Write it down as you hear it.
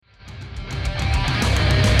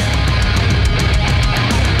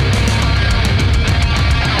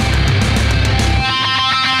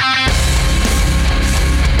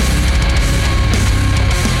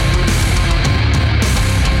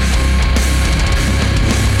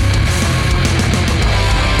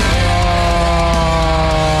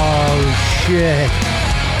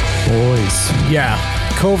Toys. Yeah.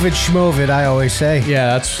 COVID schmovid, I always say.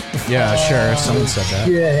 Yeah, sure. Someone said that.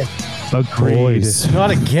 Yeah. Agreed.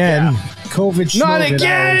 Not again. COVID schmovid. Not I always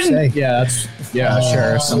again! say.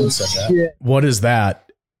 Sure. Someone said that. Yeah. What is that?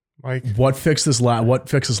 Mike, What fixed this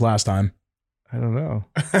last time? I don't know.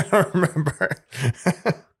 I don't remember.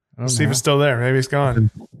 I don't See if know. it's still there. Maybe it's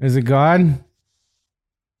gone. Is it gone?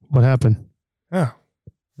 What happened? Oh, I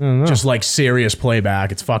don't know. Just like serious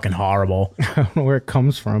playback. It's fucking horrible. I don't know where it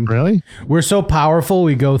comes from. Really? We're so powerful,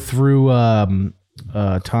 we go through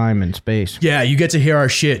time and space. Yeah, you get to hear our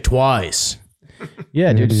shit twice.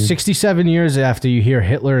 Yeah, dude. 67 years after you hear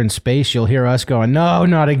Hitler in space, you'll hear us going, no,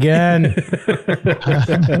 not again.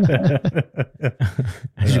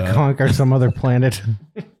 As you conquer some other planet.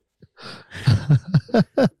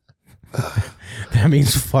 That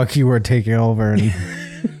means fuck you, we're taking over in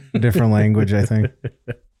a different language, I think.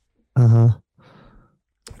 Uh-huh.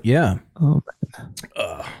 Yeah. Oh,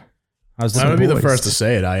 How's I'm gonna be the boys? first to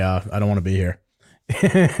say it. I don't want to be here.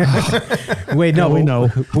 Wait, no, we know.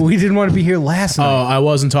 We didn't want to be here last Oh, night. I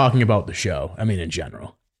wasn't talking about the show. I mean, in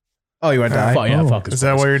general. Oh, you want to die? Fuck, yeah, fuck this is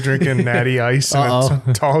that place. why you're drinking Natty Ice in Uh-oh.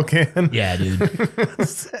 a tall can? Yeah, dude.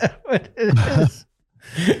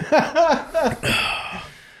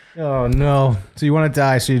 Oh, no. So you want to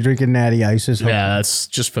die, so you're drinking Natty Ices? Yeah, that's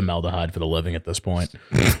just formaldehyde for the living at this point.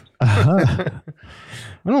 I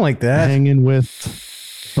don't like that. hanging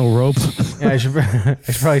with no rope. Yeah, I should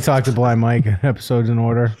probably talk to Blind Mike. Episodes in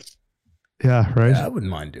order. Yeah, right. Yeah, I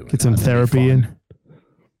wouldn't mind doing Get some that. That'd be therapy fun.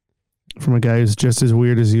 in from a guy who's just as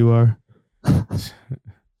weird as you are.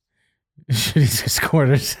 Shitty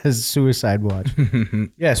Discord says suicide watch.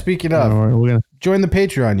 Yeah, speaking of, All right, we're gonna. join the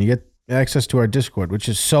Patreon. You get access to our Discord, which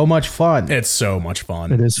is so much fun. It's so much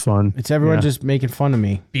fun. It is fun. It's everyone Yeah. just making fun of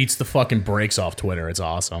me. Beats the fucking brakes off Twitter. It's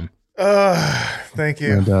awesome. Thank Yeah,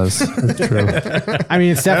 you. it does. That's true. I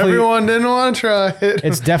mean, it's definitely Everyone didn't want to try it.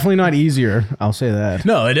 it's definitely not easier. I'll say that.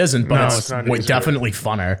 No, it isn't, but No, it's, it's not way easier. definitely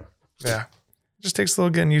funner. Yeah. Just takes a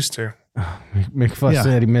little getting used to. McFuss Yeah.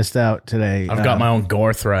 said he missed out today. I've got my own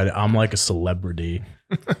gore thread. I'm like a celebrity.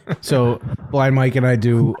 So Blind Mike and I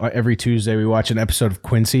do every Tuesday. We watch an episode of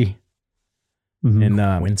Quincy, Mhm.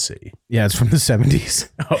 and Quincy. yeah, it's from the 70s.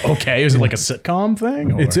 Oh, okay, is it like a sitcom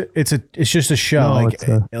thing? or- It's just a show No, like it's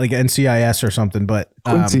a- like NCIS or something. But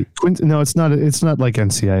Quincy. No, it's not. It's not like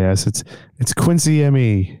NCIS. It's Quincy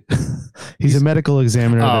Me. He's a medical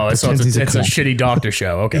examiner. Oh, that so pretends it's a cop. shitty doctor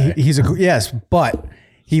show. Okay. he's a yes, but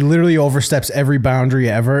he literally oversteps every boundary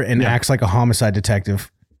ever and acts like a homicide detective.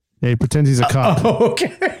 Yeah, he pretends he's a cop. Oh,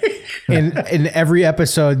 okay. In every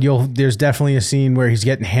episode, there's definitely a scene where he's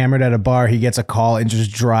getting hammered at a bar. He gets a call and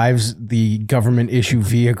just drives the government issue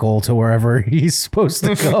vehicle to wherever he's supposed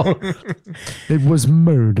to go. It was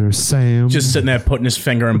murder, Sam. Just sitting there putting his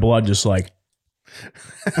finger in blood, just like,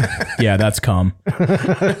 yeah, that's cum.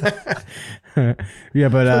 Yeah,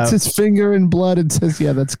 but puts his finger in blood and says,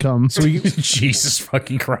 "Yeah, that's cum." so we Jesus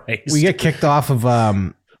fucking Christ. we get kicked off of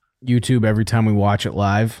YouTube every time we watch it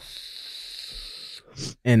live.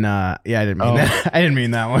 And yeah, I didn't mean that. I didn't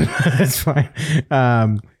mean that one. That's fine.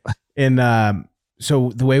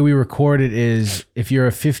 So the way we record it is if you're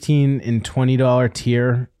a $15 and $20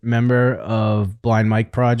 tier member of Blind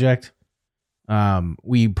Mike Project,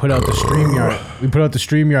 we put out the StreamYard. We put out the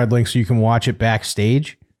StreamYard link so you can watch it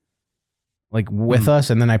backstage, like with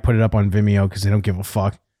us, and then I put it up on Vimeo because they don't give a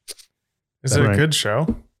fuck. Is it right. a good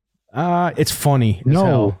show? It's funny. As No.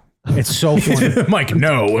 hell. It's so funny. Mike,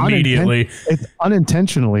 no, immediately. It's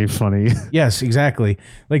unintentionally funny. Yes, exactly.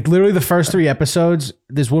 Like literally the first 3 episodes,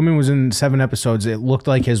 this woman was in 7 episodes. It looked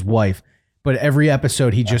like his wife, but every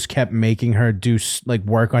episode he just kept making her do like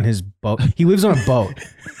work on his boat. He lives on a boat.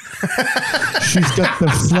 She's got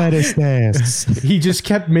the flattest ass. He just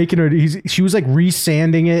kept making her. She was like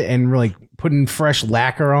resanding it and like putting fresh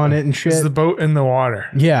lacquer on it and shit. Is the boat in the water?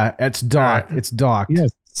 Yeah, it's docked. Alright. It's docked.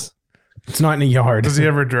 Yes. It's not in a yard. Does he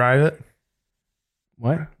ever drive it?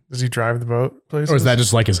 What? Does he drive the boat places? Or is that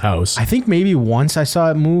just like his house? I think maybe once I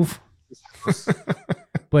saw it move.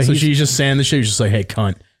 But So he's, she's just saying the shit. She's just like, hey,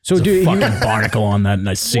 cunt. so There's dude, a fucking barnacle on that, and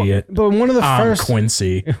I see it. but one of the I'm first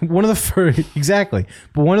Quincy. one of the first exactly.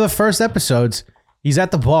 But one of the first episodes, he's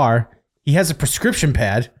at the bar. He has a prescription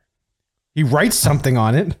pad. He writes something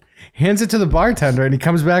on it, hands it to the bartender, and he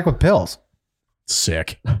comes back with pills.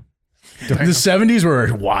 Sick. The 70s were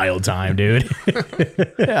a wild time, dude.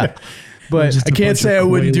 Yeah. But Just I a can't bunch say I of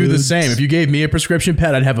wouldn't do the Quaaludes. same. If you gave me a prescription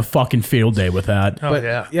pad, I'd have a fucking field day with that. Oh, but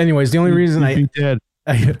yeah. anyways, the only reason He'd be dead.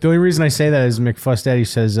 the only reason I say that is McFuss Daddy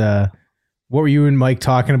says, what were you and Mike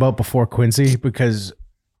talking about before Quincy? Because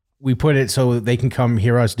we put it so they can come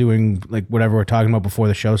hear us doing like whatever we're talking about before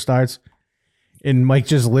the show starts. And Mike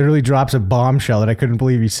just literally drops a bombshell that I couldn't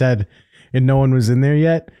believe he said, and no one was in there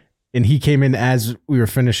yet. And he came in as we were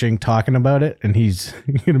finishing talking about it, and he's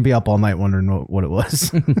going to be up all night wondering what it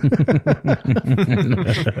was.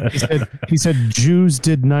 He said Jews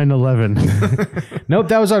did 9/11. Nope,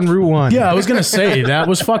 that was on Route 1. Yeah, I was gonna say that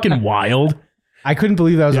was fucking wild. I couldn't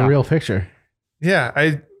believe that was Yeah. a real picture. Yeah,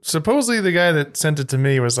 I supposedly the guy that sent it to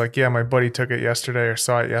me was like, yeah, my buddy took it yesterday or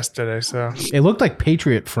saw it yesterday. So, It looked like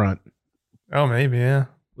Patriot Front. oh, maybe, yeah.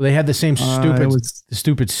 They had the same It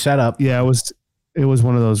stupid setup. Yeah, it was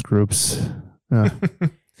one of those groups.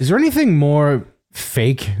 Is there anything more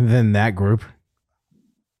fake than that group?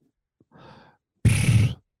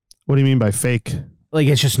 What do you mean by fake? Like,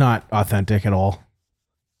 it's just not authentic at all.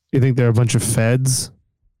 You think they're a bunch of feds?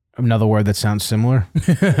 Another word that sounds similar.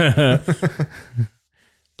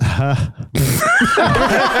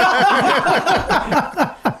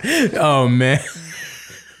 Oh man,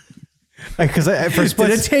 Because for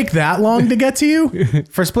did it take that long to get to you?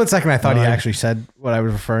 for a split second, I thought he actually said what I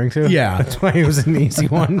was referring to. Yeah. That's why it was an easy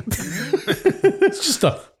one. It's just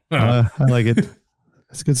a. I like it.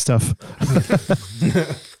 It's good stuff.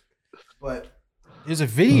 But there's a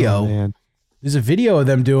video. Oh, man. There's a video of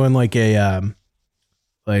them doing like a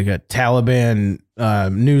Taliban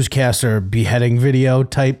newscaster beheading video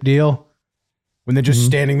type deal, when they're just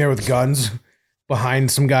standing there with guns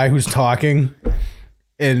behind some guy who's talking,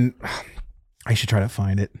 and I should try to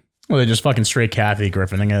find it. Well, they're just fucking straight Kathy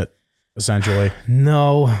Griffining it, essentially.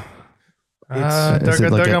 No, Is it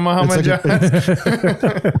like Dugga a- Muhammad it's like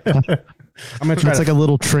Jahaz. I'm gonna try. It's like a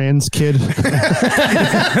little trans kid.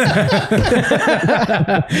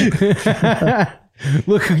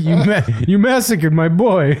 Look, you massacred my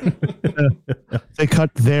boy. They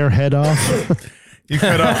cut their head off. You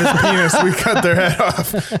cut off his penis. We cut their head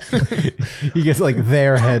off. He gets like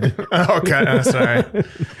their head. Okay, sorry.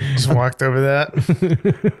 Just walked over that.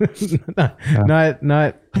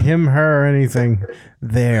 not him, her, or anything.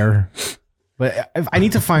 There. But I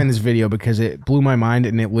need to find this video because it blew my mind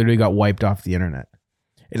and it literally got wiped off the internet.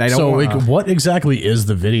 And I don't. So, want, like, what exactly is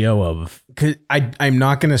the video of? Cause I'm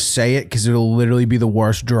not gonna say it because it'll literally be the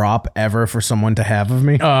worst drop ever for someone to have of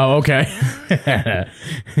me. Oh, okay.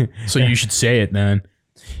 So you should say it then.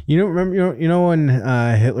 You know, remember? You know when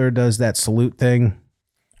Hitler does that salute thing?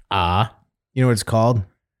 Ah, You know what it's called?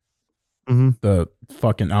 the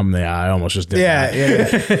fucking I almost just did. that.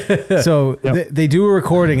 Yeah. So they do a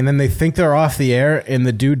recording and then they think they're off the air, and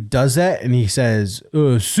the dude does that and he says,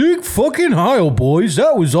 "Sieg fucking Heil, boys!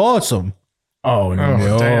 That was awesome." Oh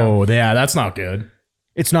no, damn. yeah, that's not good.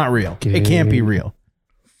 It's not real. It can't be real.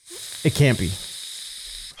 It can't be.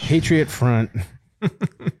 Patriot Front,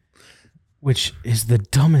 which is the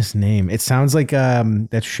dumbest name. It sounds like that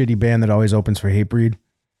shitty band that always opens for Hatebreed.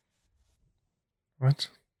 What?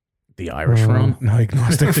 The Irish front. No,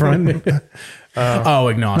 Agnostic Front. Oh,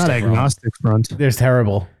 agnostic. Not front. agnostic front. They're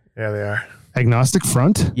terrible. Yeah, they are. Agnostic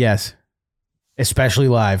front? Yes, especially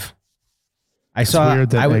live. I It's saw. weird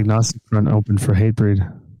that agnostic front opened for Hatebreed.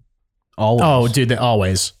 Always. Oh, dude, they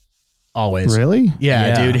always. Really? Yeah,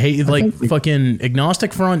 Yeah. dude. Hey, like fucking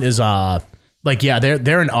agnostic front is like yeah,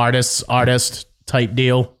 they're an artist type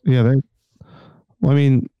deal. Yeah. Well, I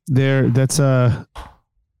mean, that's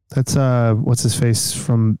what's his face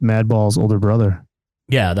from Madball's older brother.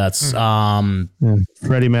 Yeah, that's Yeah,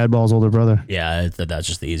 Freddie Madball's older brother. yeah, that's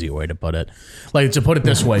just the easy way to put it. Like to put it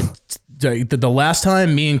this way, the last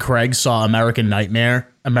time me and Craig saw American Nightmare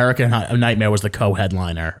was the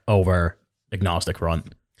co-headliner over Agnostic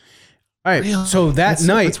Front. All right. So that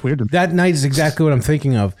night, that's weird. that night is exactly what I'm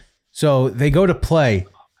thinking of. So they go to play,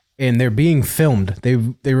 and they're being filmed. They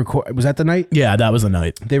record. Was that the night? Yeah, that was the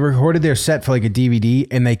night. They recorded their set for like a DVD,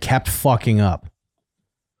 and they kept fucking up.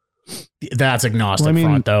 That's Agnostic Well, I mean-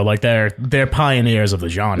 Front though. Like they're pioneers of the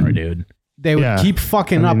genre, dude. They would Yeah. keep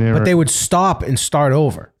fucking I mean, up, but they would stop and start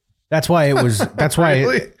over. That's why it was. That's why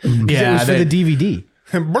it Yeah, was for the DVD.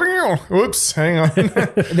 Whoops, hang on.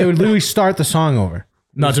 They would literally start the song over.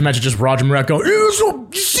 Not to mention just Roger Moret going, "Ew, so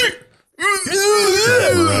shit."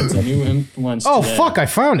 It's a new influence. Oh today. fuck! I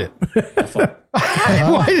found it.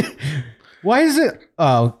 Why is it?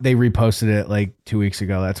 Oh, they reposted it like 2 weeks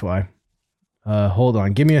ago. That's why. Hold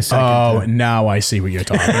on. Give me a second. Oh, now I see what you're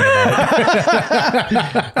talking about.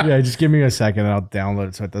 Yeah, just give me a second and I'll download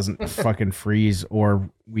it so it doesn't fucking freeze or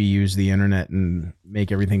we use the internet and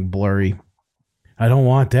make everything blurry. I don't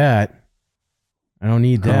want that. I don't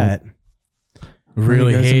need that.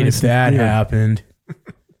 Really You guys are hate nice if and that clear. happened.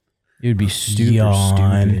 It would be super Yawn.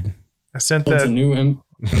 stupid. I sent It's a that. new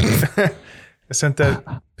I sent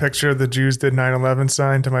that picture of the Jews did 9/11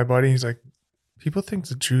 sign to my buddy. He's like, People think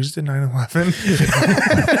the Jews did 9/11.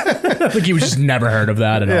 I think he was just never heard of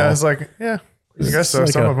that at Yeah, all. it's like, yeah, I guess so. like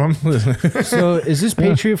Some of them. So is this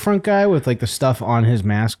Patriot Front guy with like the stuff on his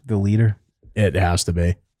mask the leader? It has to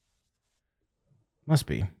be. Must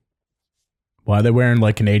be. Why are they wearing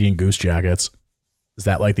like Canadian Goose jackets? Is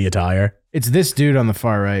that like the attire? It's this dude on the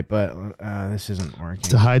far right, but this isn't working.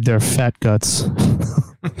 To hide their fat guts.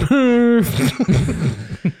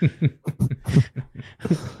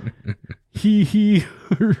 Hee.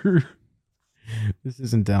 This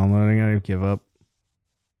isn't downloading. I give up.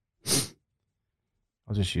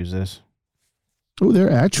 I'll just use this. Oh,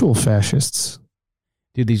 they're actual fascists.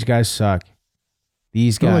 Dude, these guys suck.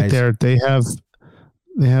 These They're guys. like they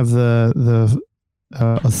have the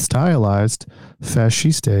a stylized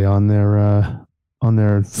fasciste on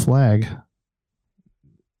their flag.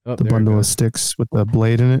 Oh, The there it bundle of goes. sticks with the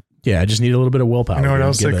blade in it. Yeah, I just need a little bit of willpower. You know what dude.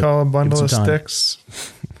 else Give they it- call a bundle give of it some time. sticks?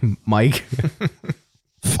 Mike.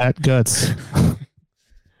 Fat guts.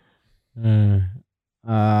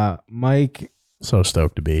 Mike. So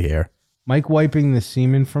stoked to be here. Mike wiping the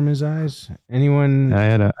semen from his eyes. Anyone? I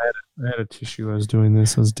had a tissue. I was doing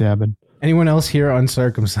this. I was dabbing. Anyone else here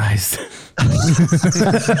uncircumcised?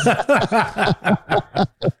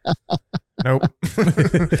 Nope.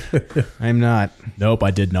 I'm not. Nope, I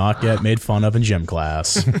did not get made fun of in gym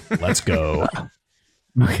class. Let's go.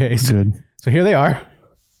 Okay, so, Good. so here they are.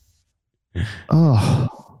 Oh,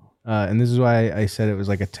 And this is why I said it was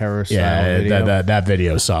like a terror style Yeah, video. that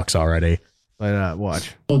video sucks already. But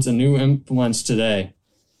watch. It's a new influence today.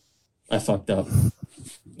 I fucked up.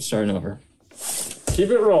 Starting over. Keep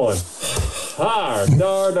it rolling. Har,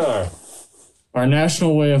 dar, dar. Our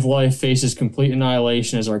national way of life faces complete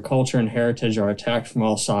annihilation as our culture and heritage are attacked from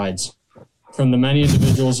all sides. From the many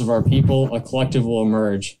individuals of our people, a collective will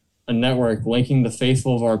emerge. A network linking the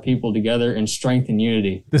faithful of our people together in strength and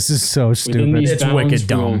unity. This is so Within stupid. these It's bounds, wicked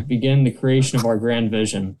we will dumb. begin the creation of our grand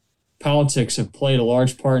vision. Politics have played a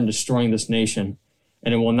large part in destroying this nation,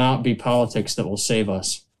 and it will not be politics that will save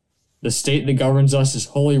us. The state that governs us is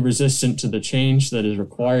wholly resistant to the change that is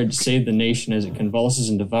required to save the nation as it convulses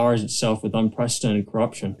and devours itself with unprecedented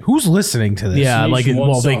corruption. Who's listening to this? Yeah, This like, nation well,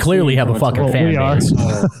 once they saw clearly have a freedom fucking from fan we are. base.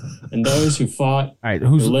 power, and those who fought All right,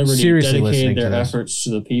 who's for liberty seriously listening dedicated to their this? efforts to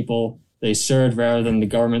the people they served rather than the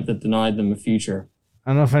government that denied them a future. I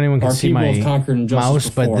don't know if anyone can Our see people my have conquered injustice mouse,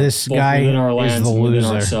 before, but this both guy within our is lands the and within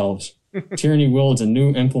loser. ourselves. Tyranny wields a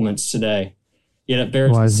new implements today, yet it bears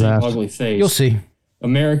Why the is same that? ugly face. You'll see.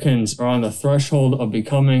 Americans are on the threshold of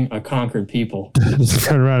becoming a conquered people. just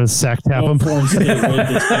turn around and sack tap No them. foreign state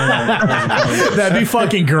waged its banner on the present That'd be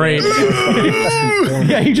fucking great.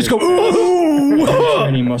 Yeah, you just go. Ooh.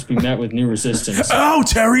 tyranny must be met with new resistance. Oh,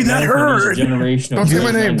 Terry, that America needs a generation of Don't say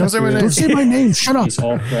my name. Don't say my name. Don't say my name. Shut up. face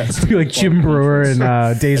all threats. Be like Jim Brewer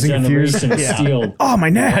and Dazed a and Confused. generation of steeled Oh, my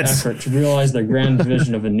nads. effort to realize their grand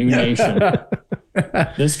vision of a new nation.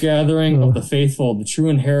 This gathering of the faithful, the true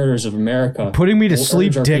inheritors of America, Putting me to will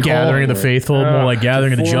sleep, urge our dick. people Gathering of the faithful, more like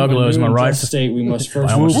gathering of the to form a juggalos. new Am I and right? just state, we must first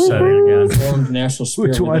I almost restore said it again. the formed national spirit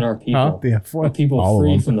Which within one? our people. Huh? Yeah, A people All of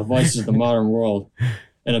free them. from the vices of the modern world,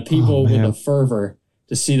 and a people with man. a fervor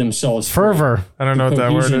to see themselves free. Fervor. I don't know what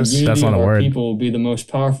that word Cohesion, is. unity That's not of a our word. People will be the most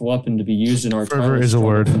powerful weapon to be used in our Fervor tireless is a struggle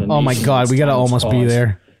word. for the Oh my nation God, and we its gotta timeless almost be cause.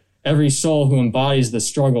 there. Every soul who embodies the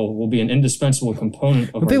struggle will be an indispensable component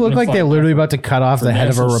of Don't our they look like they're unified literally effort about to cut off for the head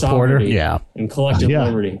of a national reporter? sovereignty Yeah. and collective Yeah.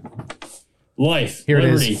 liberty. Life, Here it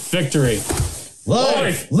is. liberty, victory.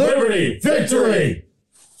 Life, liberty, victory!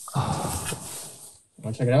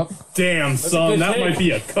 Want to check it out? Damn, son, that might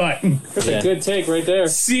be a cut. That's a good take right there.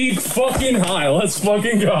 Sieg fucking high. Let's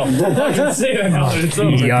fucking go. I can say that now that it's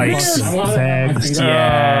over. Yikes. Thanks.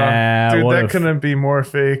 Yeah. Dude, what that a- couldn't be more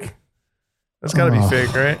fake. That's got to be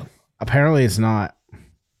fake, right? Apparently, it's not.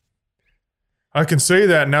 I can say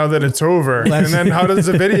that now that it's over. And then how does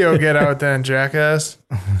the video get out then, jackass?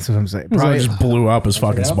 That's what I'm saying. Probably Probably. just blew up his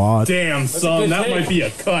fucking spot. Damn, son, that might be a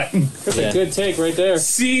cut. That's a good take right there.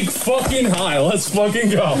 Sieg fucking high. Let's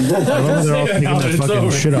fucking go. I can They're all say that taking now that their it's fucking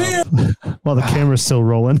over. shit off while the camera's still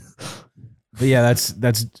rolling. But yeah, that's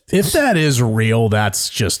If that is real, that's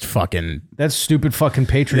just fucking. stupid fucking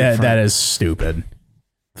Patriot. That is stupid.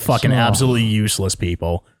 Fucking So- absolutely useless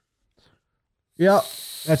people. Yeah,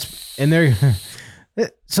 that's and they're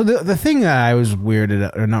so the thing that I was weirded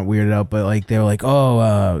out, or not weirded out, but like they were like,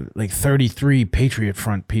 oh, like 33 Patriot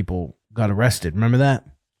Front people got arrested. Remember that?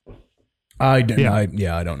 I don't know.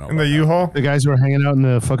 Yeah. I don't know. In the about U-Haul? The guys who were hanging out in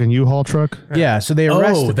the fucking U-Haul truck. Yeah. So they that.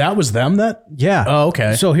 arrested. Oh, that was them. That. Yeah. Oh,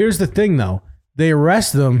 okay. So here's the thing, though. They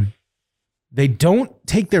arrest them. They don't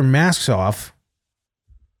take their masks off,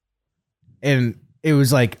 and it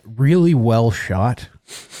was like really well shot.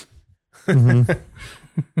 Mhm.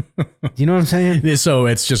 Do you know what I'm saying? So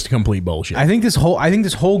it's just complete bullshit. I think this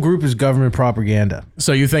whole group is government propaganda.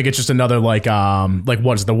 So you think it's just another like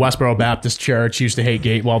what is it, the Westboro Baptist Church used to hate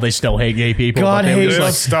gay? Well, they still hate gay people. God but they hates just,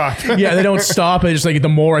 Let's stop. yeah, they don't stop. It's just like the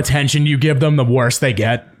more attention you give them, the worse they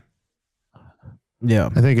get. Yeah.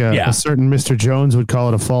 I think Yeah. a certain Mr. Jones would call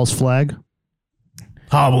it a false flag.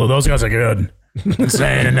 Pablo, those guys are good. I'm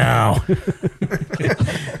saying it now.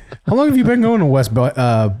 How long have you been going to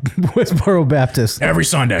Westboro Baptist? Every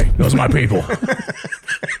Sunday, those are my people.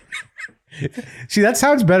 See, that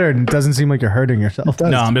sounds better and doesn't seem like you're hurting yourself.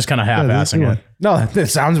 No, I'm just kind of half-assing it. No, that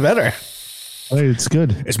sounds better. Hey, it's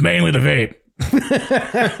good. It's mainly the vape.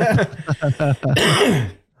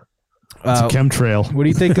 It's a chemtrail. What do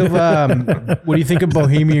you think of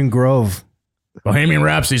Bohemian Grove? Bohemian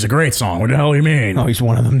Rhapsody's a great song. What the hell do you mean? Oh, he's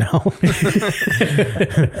one of them now.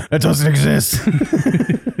 That doesn't exist.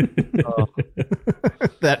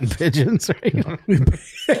 That and pigeons,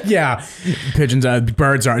 right? Yeah, pigeons.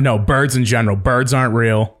 Birds in general. Birds aren't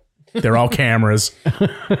real. They're all cameras.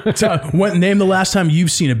 Name the last time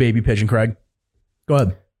you've seen a baby pigeon, Craig. Go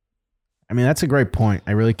ahead. I mean, that's a great point.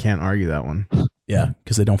 I really can't argue that one. Yeah,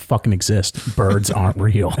 because they don't fucking exist. Birds aren't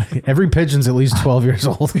real. Every pigeon's at least 12 years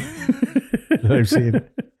old that I've seen.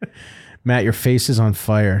 Matt, your face is on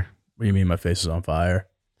fire. What do you mean my face is on fire?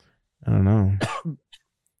 I don't know.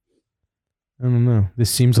 This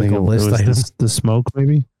seems like a list It was item. the smoke,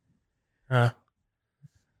 maybe.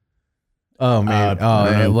 Oh, man.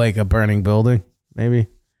 burning. Like a burning building, maybe.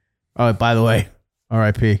 Oh, by the way,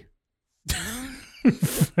 R.I.P.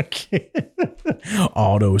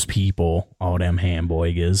 All those people, all them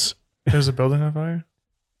hamburgers. There's a building on fire.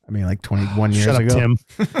 I mean, like 21 years Shut up, ago. Tim.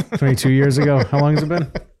 22 years ago. How long has it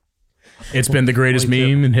been? It's been the greatest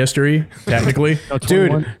meme in history, technically. No, Dude,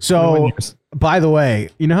 21 so years. by the way,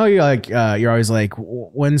 you know how you're like, you're always like,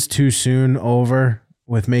 when's too soon over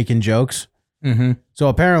with making jokes? Mm-hmm. So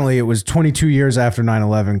apparently it was 22 years after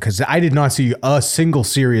 9/11 because I did not see a single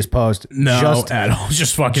serious post. No, just, at all.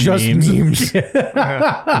 Just fucking just memes.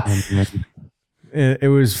 It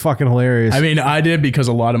was fucking hilarious. I mean, I did because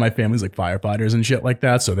a lot of my family's like firefighters and shit like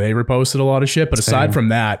that, so they reposted a lot of shit. But aside from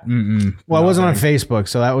that, well, I wasn't on Facebook,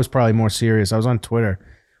 so that was probably more serious. I was on Twitter,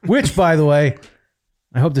 which, by the way,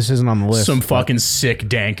 I hope this isn't on the list. some fucking sick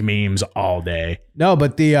dank memes all day. No,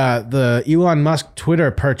 but the Elon Musk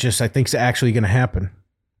Twitter purchase, I think, is actually going to happen.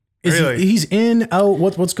 Really? He's in, out.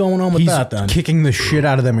 What's going on with He's that then? kicking the shit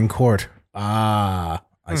out of them in court. I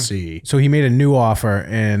see. So he made a new offer,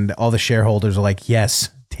 and all the shareholders are like,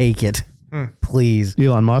 "Yes, take it, please."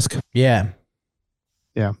 Elon Musk. Yeah,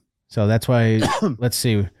 Yeah. So that's why. Let's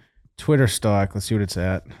see, Twitter stock. Let's see what it's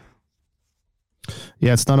at.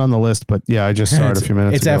 Yeah, it's not on the list, but yeah, I just saw it a few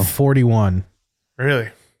minutes It's ago. at 41. Really?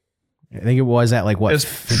 I think it was at like what, It's-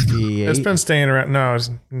 58? It's been staying around. No, it's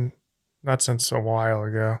not since a while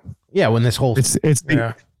ago. Yeah, when this whole It's the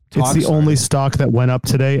Yeah. it's the only stock that went up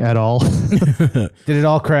today at all. did it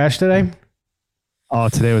all crash today? Oh,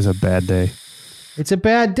 today was a bad day. It's a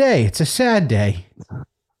bad day. It's a sad day.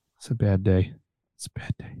 It's a bad day. It's a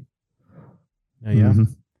bad day. Oh, yeah.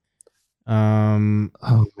 Mhm.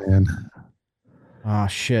 Oh man. Oh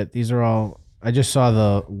shit. These are all. I just saw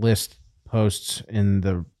the list posts in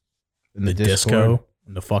the The Discord. disco.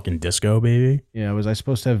 The fucking disco, baby. Yeah, was I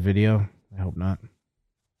supposed to have video? I hope not.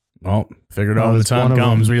 Well, figured Oh, out when the it's time one of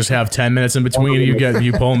comes. them. We just have 10 minutes in between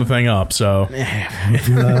you pulling the thing up. So it's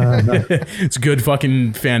good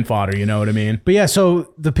fucking fan fodder. You know what I mean? But yeah,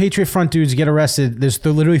 so the Patriot Front dudes get arrested. There's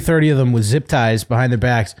literally 30 of them with zip ties behind their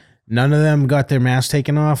backs. None of them got their masks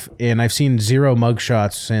taken off, and I've seen 0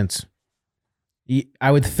 mugshots since.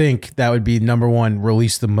 I would think that would be number one,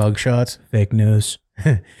 release the mugshots. Fake news.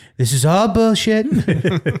 This is all bullshit.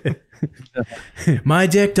 My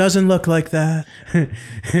dick doesn't look like that.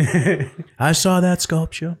 I saw that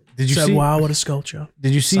sculpture. Did you Said, see- wow, what a sculpture.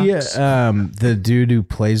 Did you see the dude who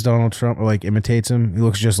plays Donald Trump or like imitates him? He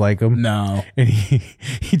looks just like him. No. And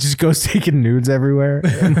he just goes taking nudes everywhere.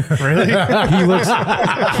 Really?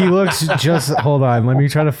 He looks just, hold on, let me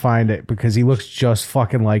try to find it because he looks just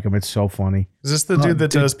fucking like him. It's so funny. Is this the dude that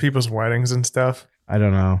does people's weddings and stuff? I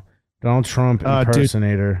don't know. Donald Trump Dude.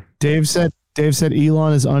 impersonator. Dave said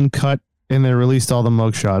Elon is uncut and they released all the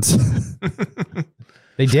mugshots.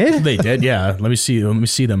 They did? They did, yeah. Let me see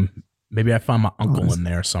them. Maybe I find my uncle in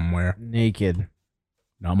there somewhere. Naked.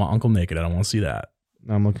 No, my uncle naked. I don't want to see that.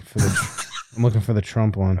 No, I'm looking for the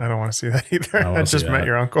Trump one. I don't want to see that either. I I, wanna just see met that.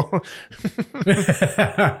 your uncle.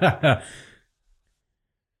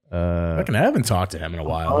 Fucking, I haven't talked to him in a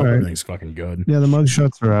while. All right. Everything's fucking good. Yeah, the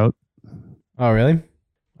mugshots are out. Oh, really?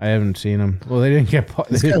 I haven't seen them. Well, they didn't get.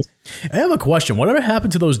 I have a question. Whatever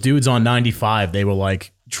happened to those dudes on 95? They were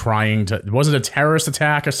like trying to. Was it a terrorist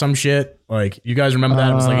attack or some shit? Like, you guys remember that?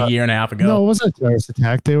 It was like a year and a half ago. No, it wasn't a terrorist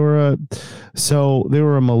attack. They were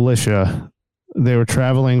a militia. They were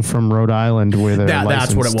traveling from Rhode Island where they're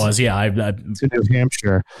that's what it licensed was. Yeah, to New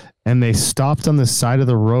Hampshire, and they stopped on the side of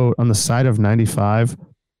the road, on the side of 95,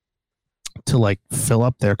 to like fill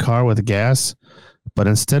up their car with gas. But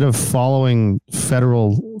instead of following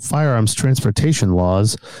federal firearms transportation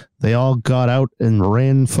laws, they all got out and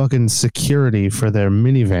ran fucking security for their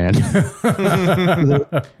minivan.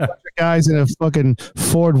 The guys in a fucking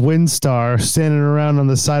Ford Windstar standing around on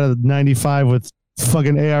the side of 95 with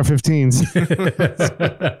fucking AR-15s.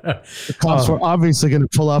 The cops were obviously going to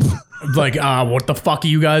pull up. like, what the fuck are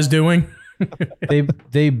you guys doing?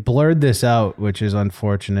 They blurred this out, which is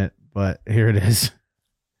unfortunate, but here it is.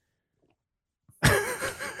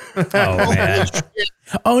 Oh man!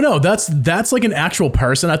 Oh no, that's like an actual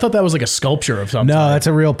person. I thought that was like a sculpture of something. No, that's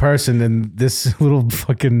a real person, and this little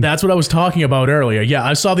fucking That's what I was talking about earlier. Yeah,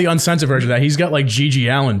 I saw the uncensored version of that. He's got like Gigi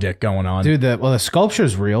Allen dick going on. dude. The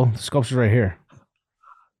sculpture's real. The sculpture's right here.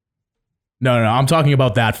 No, I'm talking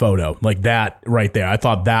about that photo, like that right there. I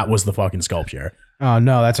thought that was the fucking sculpture. Oh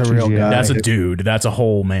no, that's a real Yeah, guy. That's a dude. That's a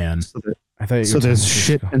whole man. I thought you So were there's talking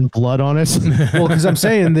shit about and blood on it. Well, because I'm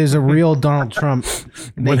saying there's a real Donald Trump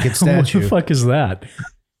naked What statue. the fuck is that?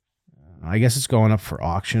 I guess it's going up for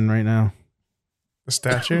auction right now. The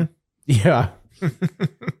statue. Yeah. I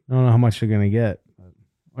don't know how much they're gonna get. All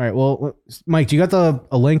right. Well, Mike, do you got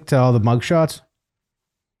a link to all the mugshots?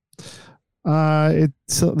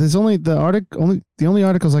 There's only the only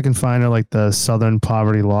articles I can find are like the Southern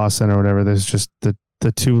Poverty Law Center or whatever. There's just the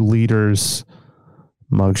two leaders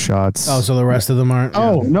mugshots. Oh, so the rest of them aren't.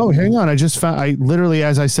 Oh no, hang on. I literally,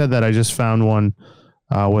 as I said that, I just found one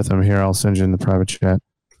with them here. I'll send you in the private chat.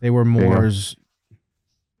 They were you go. Moors.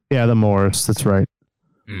 Yeah, the Moors. That's right.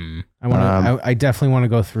 I definitely want to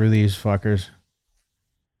go through these fuckers.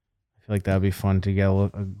 I feel like that'd be fun to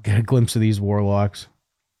get a glimpse of these warlocks.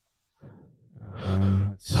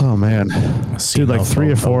 Let's see. Oh man, dude, like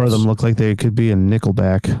 3 or 4 of them look like they could be in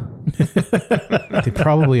Nickelback. They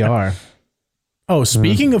probably are. Oh,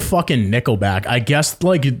 speaking of fucking Nickelback, I guess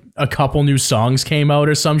like a couple new songs came out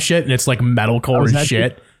or some shit, and it's like metalcore and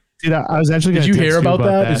shit. Dude, I was actually. Did you hear about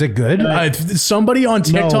that? Is it good? Somebody on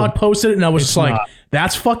TikTok posted it, and I was just like, not.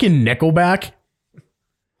 "That's fucking Nickelback."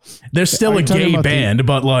 They're still Are a you talking gay about band,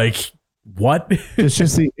 but like, what? It's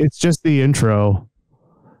just the intro.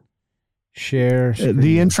 Share.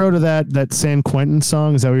 The intro to that San Quentin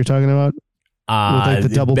song. Is that what you're talking about? With like the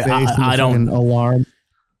double bass and the I don't. fucking alarm.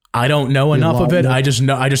 I don't know enough of it. alarm.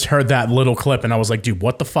 I just heard that little clip, and I was like, "Dude,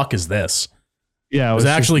 what the fuck is this?" Yeah, it was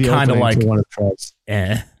just actually the kinda opening to like- one of the tracks.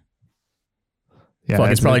 Eh. Yeah,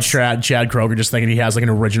 Fuck, it's probably Chad Kroger just thinking he has like an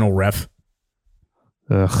original riff.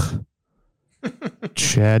 Ugh.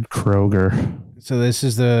 Chad Kroger. So this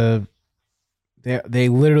is they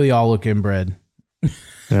literally all look inbred.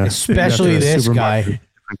 Yeah. Especially After a this guy. supermarket in a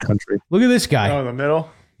different country. Look at this guy. Oh, in the middle.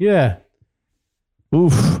 Yeah.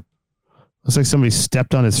 Oof. Looks like somebody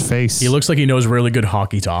stepped on his face. He looks like he knows really good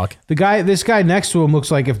hockey talk. This guy next to him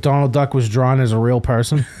looks like if Donald Duck was drawn as a real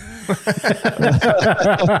person.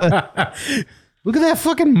 Look at that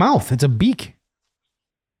fucking mouth. It's a beak.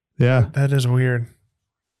 Yeah. That is weird.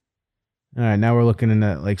 All right, now we're looking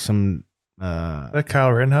into like some That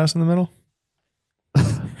Kyle Rittenhouse in the middle.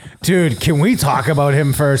 dude, can we talk about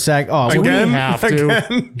him for a sec? Oh, Again? we have to.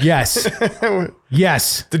 Again? Yes.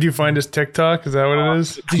 Yes. Did you find his TikTok? Is that what it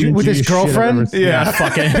is? Did you, with his Shit I've ever girlfriend? seen. Yeah.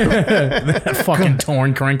 That fucking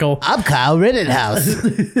torn crinkle. I'm Kyle Rittenhouse.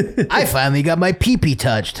 I finally got my pee-pee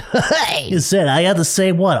touched. Hey! You said I have the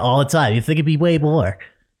same one all the time. You think it'd be way more?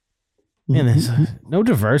 Man, there's no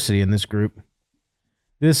diversity in this group.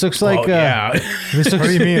 This looks like yeah. this What looks,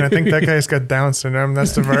 do you mean? I think that guy's got Down syndrome.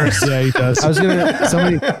 That's diverse. Yeah, he does. I was gonna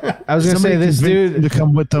somebody say this convinced him dude to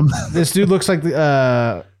come with them. this dude looks like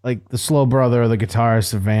the slow brother of the guitarist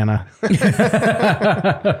Savannah.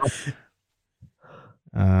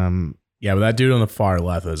 Yeah, but that dude on the far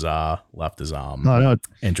left is No,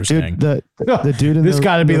 interesting. dude, the dude in This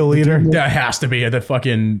got to be the leader. That has to be the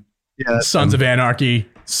fucking Sons of Anarchy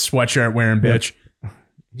sweatshirt wearing bitch.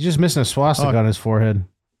 He's just missing a swastika on his forehead.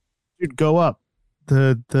 Dude, go up.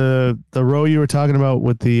 The row you were talking about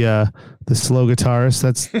with the slow guitarist.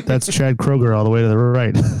 That's Chad Kroger all the way to the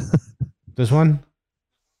right. This one?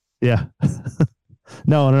 Yeah.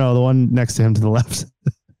 No, the one next to him to the left.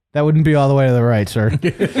 That wouldn't be all the way to the right, sir.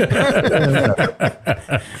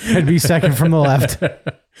 It'd be second from the left.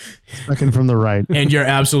 Second from the right. And you're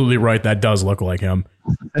absolutely right. That does look like him.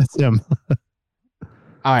 That's him.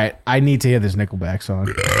 All right, I need to hear this Nickelback song.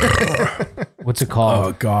 What's it called?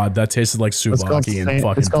 Oh God, that tasted like Subaki and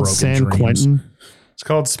fucking it's called Broken San Dreams. Quentin. It's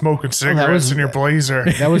called smoking cigarettes in your blazer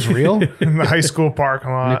That was real? in the high school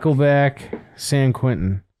parking lot. Nickelback, San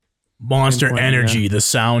Quentin. Monster San Quentin, Energy, the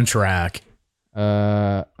soundtrack.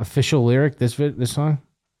 Official lyric, this song?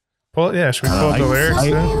 Should we pull up the lyrics?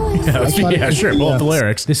 Yeah, sure. Pull up the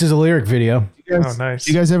lyrics. This is a lyric video. Oh, nice.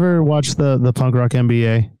 You guys ever watch the punk rock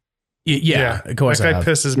NBA? Yeah, of course. That I guy have.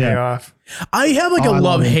 pisses me off. I have like Oh, a I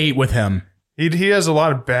love love-hate with him. He has a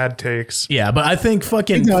lot of bad takes. Yeah, but I think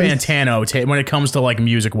fucking He does. Fantano, when it comes to like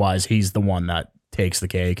music-wise, he's the one that takes the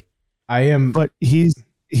cake. I am. But he's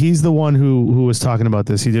the one who was talking about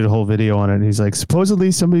this. He did a whole video on it. And he's like,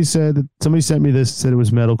 supposedly somebody sent me this, said it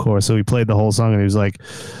was metalcore. So he played the whole song and he was like,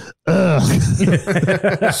 ugh.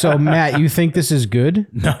 So, Matt, you think this is good?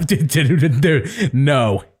 No,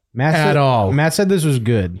 no. Matt At said, all. Matt said this was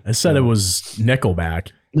good. I said it was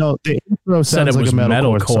Nickelback. No, the intro Said sounds it like was a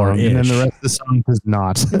metalcore song, and then the metalcore-ish. rest of the song does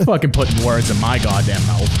not. Fucking putting words in my goddamn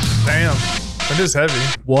mouth. Damn. It is heavy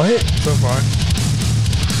What? so far.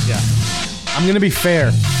 I'm going to be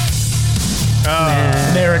fair.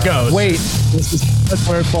 There it goes. Wait. That's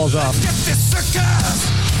where it falls off.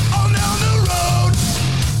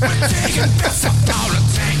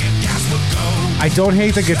 I don't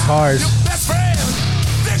hate the guitars.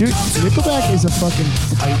 Dude, Nickelback is a fucking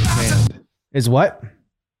tight band. Is what?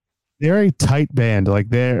 They're a tight band. Like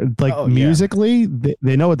they're like Oh, yeah. musically,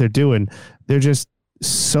 they know what they're doing. They're just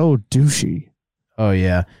so douchey. Oh,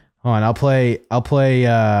 yeah. Hold on. I'll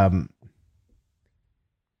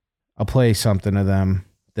play something of them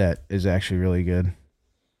that is actually really good.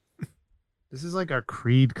 This is like our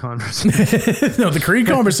Creed conversation. No, the Creed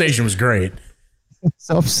conversation was great. It's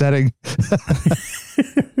so upsetting.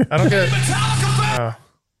 I don't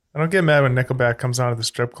get mad when Nickelback comes on at the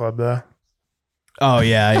strip club though. Oh,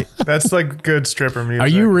 yeah. That's like good stripper music. Are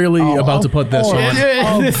you really about to put this on?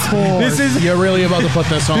 This is You're really about to put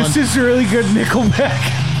this on? this is really good Nickelback.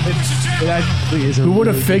 Who would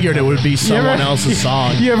have figured it would be someone else's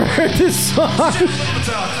song? You ever heard this song?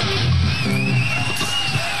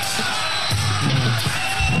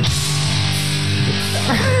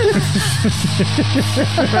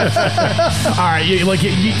 All right, you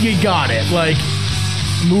got it. Like,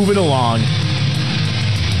 move it along.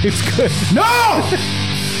 It's good. No!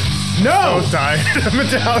 No! Don't die.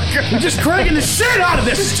 Metallica. You're just cranking the shit out of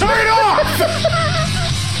this. Turn it off!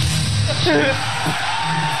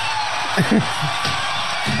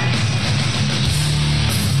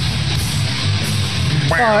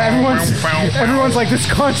 Everyone's like, this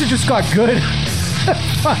concert just got good.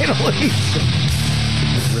 Finally.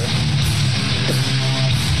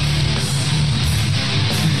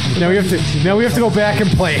 Now we have to go back and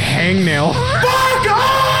play Hangnail. Fuck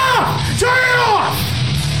off! Turn it off!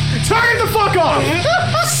 Turn it the fuck off!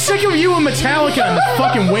 Sick of you and Metallica and the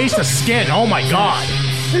fucking waste of skin. Oh my god.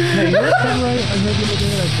 Hey, you know what's right? I heard the other day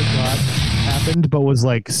that I forgot happened, but was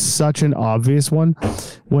like such an obvious one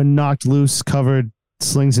when Knocked Loose covered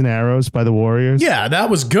Slings and Arrows by the Warriors. Yeah, that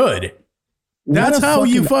was good. What That's a how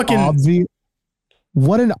you fucking.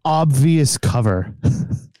 what an obvious cover.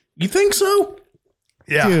 You think so?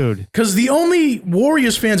 Yeah. Dude. Because the only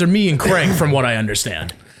Warriors fans are me and Craig, from what I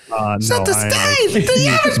understand. Set the stage! The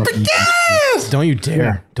average begins! Don't you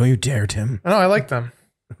dare. Don't you dare, Tim. No, I like them.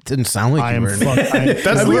 It didn't sound like I you am were.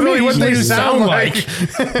 That's literally what they sound like.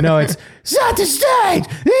 No, it's set the stage!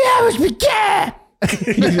 The average begin!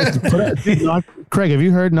 Craig, have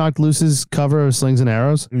you heard Knocked Loose's cover of Slings and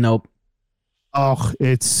Arrows? Nope. Oh,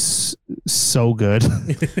 it's so good.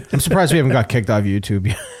 I'm surprised we haven't got kicked off YouTube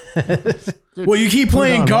yet. Well, you keep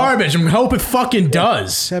playing garbage. I hope it fucking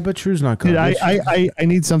does. Sad but true's not Dude, garbage. I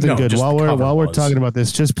need something No, good. just While the cover we're was. talking about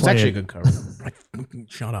this, just It's play actually a it. good cover.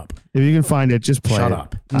 Shut up. If you can find it, just play Shut it.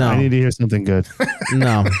 up. No. I need to hear something good.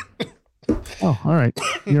 No. Oh, all right.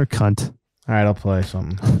 You're a cunt. All right, I'll play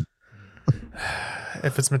something.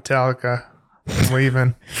 If it's Metallica, I'm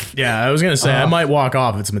leaving. Yeah, I was going to say, I might walk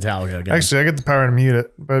off if it's Metallica again. Actually, I get the power to mute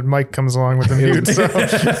it, but Mike comes along with the mute. So.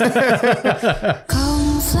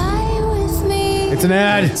 Come fly with me. It's an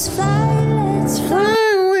ad. Let's fly.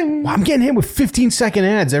 Wow, I'm getting hit with 15-second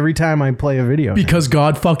ads every time I play a video. Because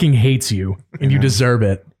God fucking hates you, and you deserve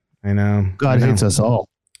it. I know. God hates us all.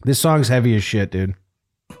 This song's heavy as shit, dude.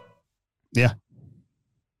 Yeah.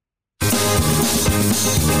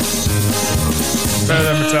 Better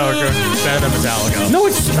than Metallica. Better than Metallica. No,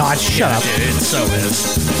 it's not. Shut up. It so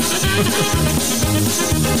is.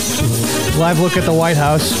 Live look at the White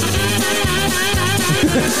House.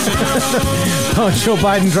 Oh, Joe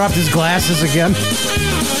Biden dropped his glasses again.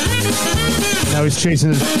 Now he's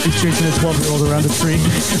chasing a 12-year-old around a tree.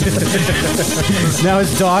 Now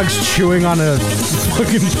his dog's chewing on a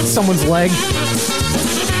fucking someone's leg.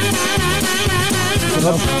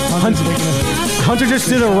 Hunter just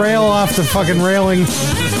did a rail off the fucking railing of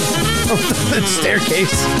the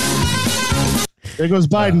staircase. There goes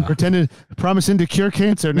Biden, promising to cure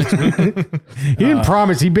cancer next week. He didn't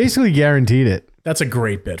promise. He basically guaranteed it. That's a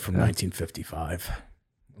great bit from 1955.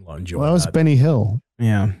 I'll enjoy Well, that was that. Benny Hill.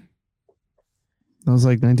 Yeah. That was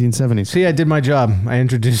like 1970s. See, I did my job. I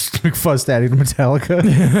introduced McFuzz Daddy to Metallica.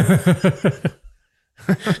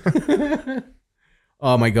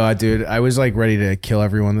 Oh my God, dude. I was like ready to kill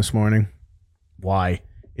everyone this morning. Why?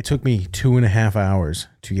 It took me 2.5 hours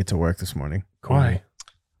to get to work this morning. Why?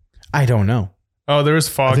 I don't know. Oh, there was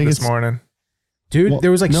fog this morning. Dude, Well, there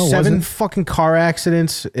was like no, 7 wasn't- fucking car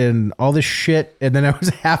accidents and all this shit. And then I was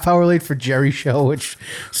a half hour late for Jerry's show, which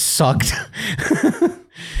sucked.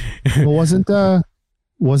 Well, wasn't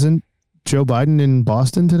Joe Biden in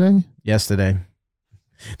Boston today? Yesterday.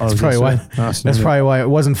 Oh, That's was probably why. yesterday? Oh, That's probably why it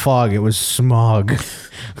wasn't fog. It was smog.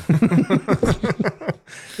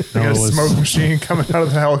 They got a smoke machine coming out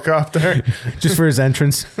of the helicopter. Just for his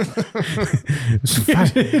entrance.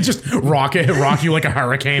 Just rock you like a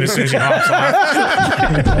hurricane as soon as he hops off.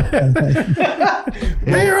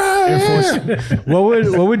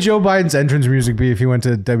 What would Joe Biden's entrance music be if he went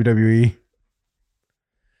to WWE?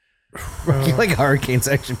 Like Hurricane's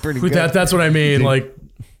actually pretty good. That's what I mean. Like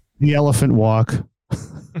The elephant walk.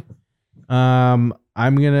 I'm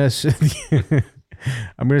gonna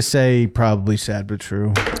say probably Sad But True.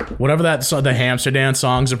 whatever the hamster dance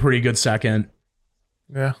song's a pretty good second.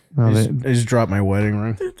 Yeah. Oh, I just dropped my wedding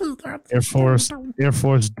ring. Air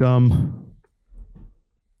Force dumb.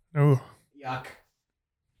 Oh. Yuck.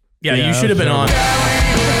 Yeah, you should have been on.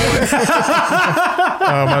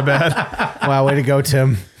 Oh, my bad. Wow, way to go,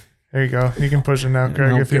 Tim. There you go. You can push it now,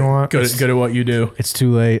 Craig, if you want. Good at what you do. It's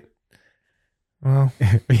too late. Well,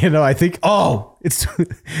 I think. Oh, it's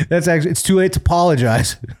too late to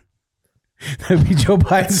apologize. That'd be Joe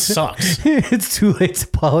Biden. Sucks. It's too late to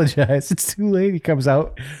apologize. It's too late. He comes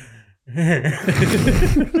out.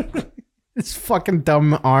 His fucking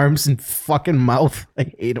dumb arms and fucking mouth.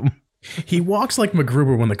 I hate him. He walks like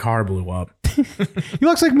MacGruber when the car blew up. He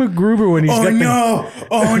looks like MacGruber when he's got no!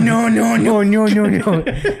 Oh no! I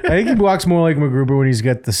think he walks more like MacGruber when he's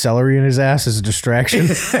got the celery in his ass as a distraction.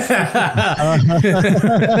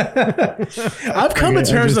 I've come to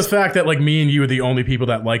terms with the fact that like me and you are the only people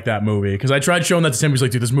that like that movie because I tried showing that to Tim. He's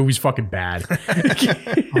like, "Dude, this movie's fucking bad."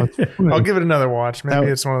 I'll give it another watch. Maybe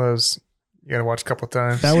That- it's one of those you gotta watch a couple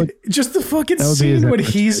times. That would Just the fucking That would be his scene when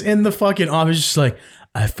effort. he's in the fucking office, just like,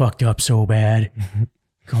 "I fucked up so bad.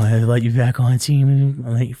 Can I let you back on team?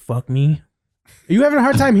 I'll let you fuck me." Are you having a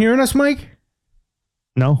hard time hearing us, Mike?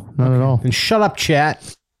 no, not at all. Then shut up, chat. I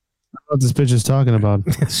don't know what this bitch is talking about.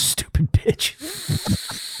 Stupid bitch.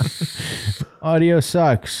 Audio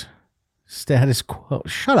sucks. Status quo.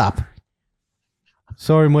 Shut up.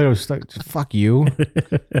 Sorry, Mito. Fuck you.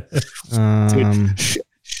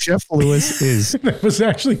 Chef Lewis is That was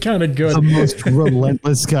actually kind of good. the most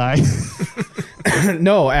relentless guy.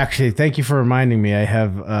 No, actually, thank you for reminding me. I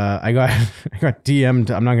have. I got DM'd.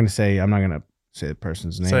 I'm not gonna say the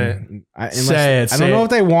person's name. Say it. Say it, I say don't know it. if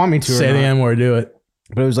they want me to. Say or the not, N word, do it.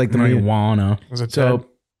 but it was like the No, you main- wanna. Was it So,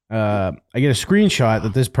 I get a screenshot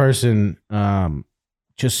that this person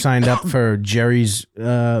just signed up for Jerry's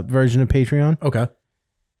version of Patreon. Okay.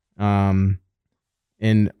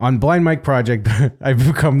 And on Blind Mike Project, I've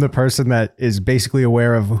become the person that is basically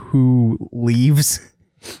aware of who leaves,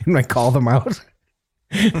 and I call them out.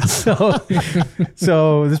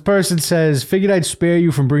 So this person says, "Figured I'd spare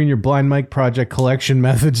you from bringing your Blind Mike Project collection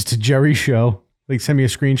methods to Jerry's show." Like, send me a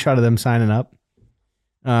screenshot of them signing up.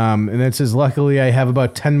 And then it says, "Luckily, I have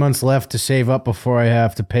about 10 months left to save up before I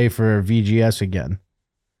have to pay for VGS again."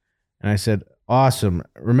 And I said, "Awesome.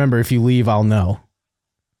 Remember, if you leave, I'll know."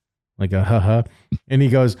 Like a haha. And he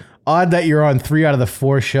goes, "Odd that you're on 3 out of the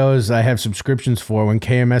 4 shows I have subscriptions for when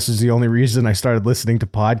KMS is the only reason I started listening to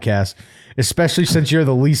podcasts, especially since you're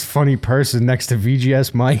the least funny person next to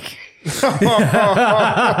VGS Mike."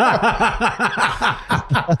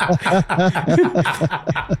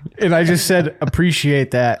 And I just said,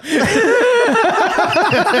 "Appreciate that."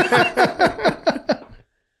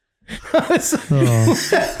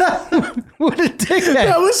 What a dickhead.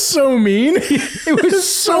 That was so mean. It was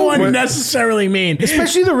so unnecessarily mean.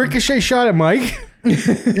 Especially the ricochet shot at Mike.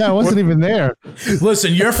 Yeah, I wasn't even there.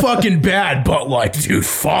 Listen, you're fucking bad, but like, dude,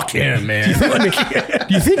 fuck him, man.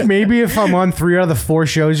 Do you think maybe if I'm on 3 out of the 4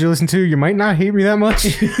 shows you listen to, you might not hate me that much?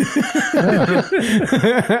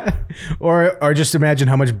 or just imagine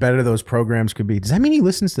how much better those programs could be. Does that mean he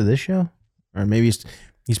listens to this show? Or maybe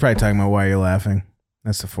he's probably talking about Why You're Laughing.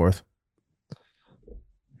 That's the 4th.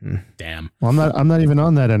 Damn. Well, I'm not even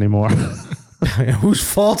on that anymore. Whose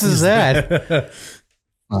fault is that?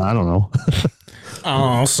 I don't know.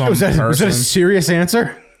 Oh, some Was that a serious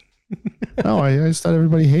answer? No, I just thought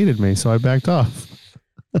everybody hated me, so I backed off.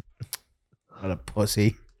 What a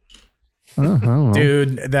pussy. I don't know.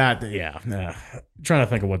 Dude, trying to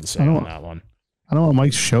think of what to say on that one. I don't want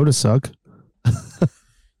Mike's show to suck.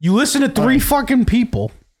 You listen to 3 fucking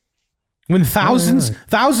people. When thousands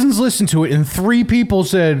listened to it and 3 people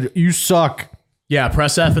said, you suck. Yeah,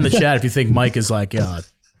 press F in the chat if you think Mike is like,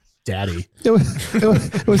 daddy. It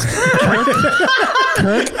was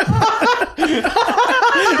Kirk.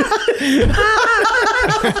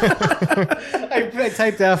 I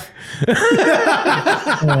typed F.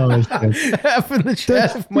 Oh, shit. F in the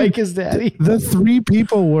chat if Mike is daddy. The 3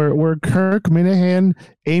 people were Kirk Minahan,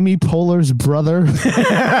 Amy Poehler's brother.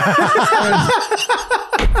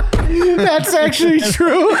 That's actually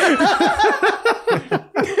true.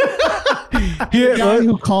 The guy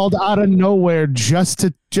who called out of nowhere just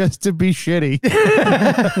to be shitty.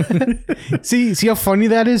 See how funny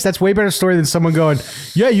that is? That's way better story than someone going,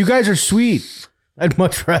 yeah, you guys are sweet. I'd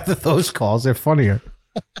much rather those calls. They're funnier.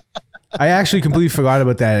 I actually completely forgot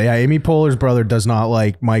about that. Yeah, Amy Poehler's brother does not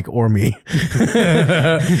like Mike or me.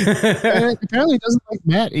 And apparently doesn't like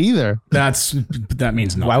Matt either. That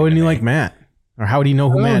means nothing. Why wouldn't to he me. like Matt? Or how would he know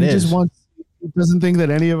who Matt he is? just wants. He doesn't think that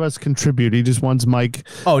any of us contribute. He just wants Mike.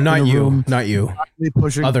 Oh, not in a you. room Not you.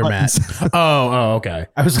 pushing Other buttons. Matt. Oh, okay.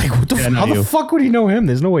 I was like, what the not how the you. fuck would he know him?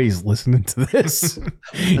 There's no way he's listening to this.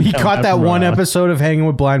 He caught that one episode of Hanging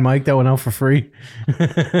with Blind Mike that went out for free.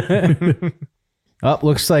 Oh,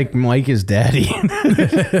 looks like Mike is daddy.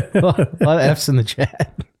 A lot of F's in the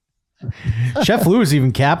chat. Chef Lewis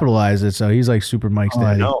even capitalized it, so he's like super Mike's I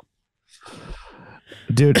daddy. know.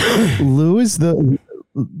 Dude, Lou is the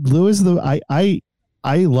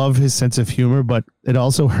I love his sense of humor, but it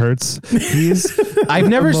also hurts. He's I've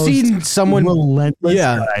never the most seen someone relentless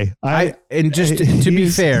Yeah. guy. And just to be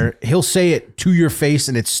fair, he'll say it to your face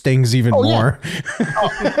and it stings even more.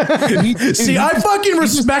 See, I fucking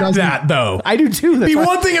respect that though. I do too. It'd be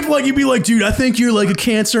one thing if like you'd be like, dude, I think you're like a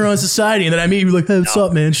cancer on society, and then I mean, you'd be like, hey, what's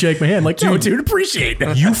up, man? Shake my hand. Like, no, dude, appreciate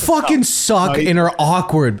that. You fucking suck and are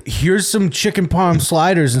awkward. Here's some chicken palm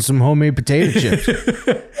sliders and some homemade potato chips.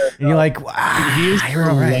 And you're like, you're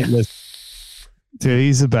all right. relentless. Dude,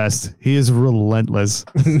 he's the best. He is relentless.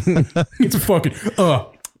 It's a fucking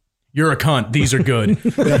you're a cunt. These are good. He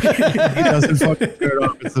doesn't fucking turn it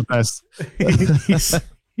off. It's the best.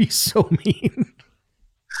 He's so mean.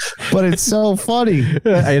 But it's so funny. It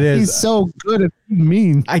is. He's so good at being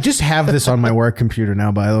mean. I just have this on my work computer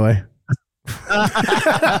now, by the way.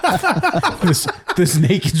 this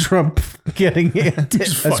naked Trump getting a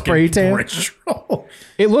spray tan.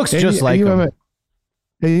 It looks just like him.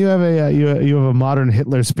 You have a modern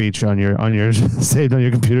Hitler speech on your saved on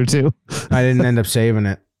your computer too. I didn't end up saving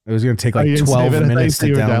it. It was going to take like 12 minutes to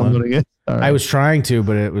download. It. Right. I was trying to,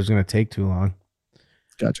 but it was going to take too long.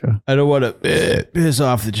 Gotcha. I don't want to piss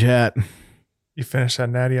off the chat. You finished that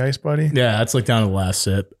natty ice, buddy? Yeah, that's like down to the last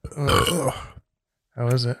sip. How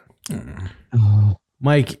is it?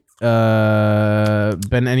 Mike,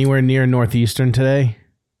 been anywhere near Northeastern today?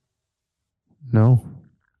 No.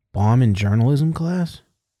 Bomb in journalism class?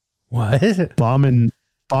 What? Bomb in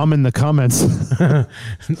the comments.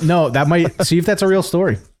 No, that might see if that's a real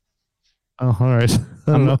story. Oh, all right.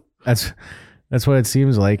 I don't know. That's what it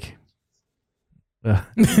seems like.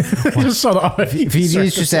 Just saw the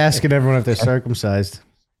VG's just asking everyone if they're circumcised.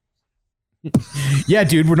 Yeah,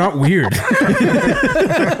 dude, we're not weird.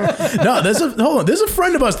 No, hold on. There's a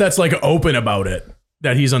friend of us that's like open about it,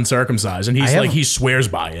 that he's uncircumcised, and he swears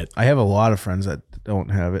by it. I have a lot of friends that don't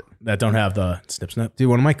have it. That don't have the snip snip. Dude,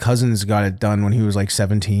 one of my cousins got it done when he was like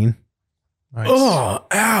 17. Nice. Oh,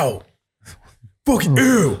 ow. Fucking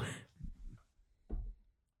ew.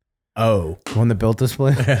 Oh. The one that built this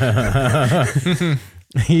place? I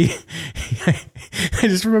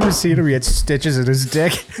just remember seeing him. He had stitches in his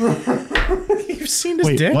dick. You've seen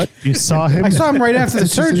his dick? What? You saw him? I saw him right after the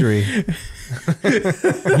surgery.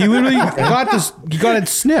 He literally got this. He got it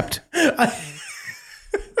snipped. Did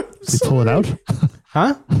you pull it out?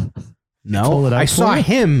 Huh? Pull No, it out I for saw you?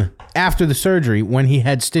 him after the surgery when he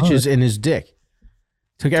had stitches in his dick.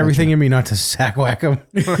 Took everything in me not to sack whack him.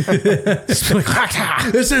 Just be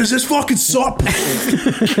like, This fucking suck.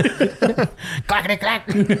 clackety clack.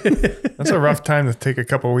 That's a rough time to take a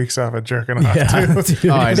couple weeks off of jerking off too.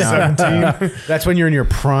 Oh, I know. 17. That's when you're in your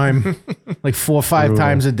prime, like 4 or 5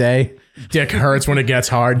 times a day. Dick hurts when it gets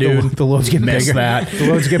hard, dude. The loads get Miss bigger. that. The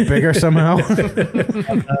loads get bigger somehow.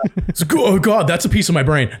 Oh God, that's a piece of my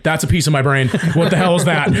brain. That's a piece of my brain. What the hell is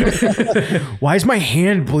that? Why is my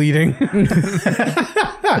hand bleeding?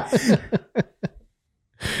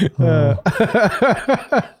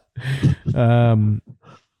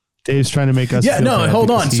 Dave's trying to make us. Yeah, feel no, bad hold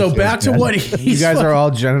because on. he So feels back to bad. what You he's. guys are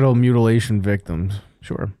all genital mutilation victims.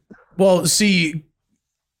 Sure. Well, see,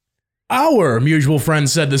 our mutual friend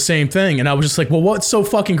said the same thing, and I was just like, "Well, what's so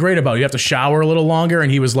fucking great about it? You have to shower a little longer?"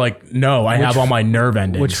 And he was like, "No, I have all my nerve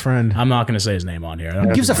endings." Which friend? I'm not going to say his name on here. I don't-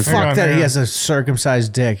 Who gives a Hang fuck on, that hang he on. has a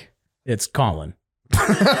circumcised dick? It's Colin.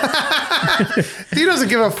 He doesn't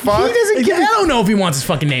give a fuck. I don't know if he wants his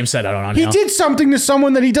fucking name said out on He here. did something to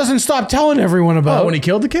someone that he doesn't stop telling everyone about. Oh, when he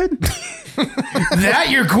killed the kid? That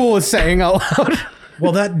you're cool with saying out loud.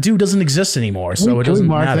 Well, that dude doesn't exist anymore, so it Can we doesn't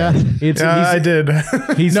mark matter. that? It's Yeah, I did.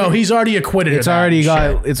 he's He's already acquitted. it's of that already shit.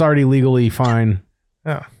 got it's already legally fine.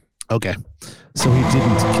 Yeah. Okay, so he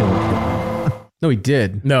didn't kill him. No, he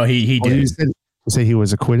did. No, he Oh, did. you say he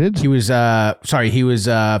was acquitted. He was he was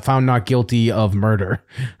found not guilty of murder.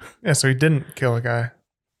 Yeah, so he didn't kill a guy.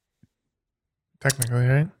 Technically,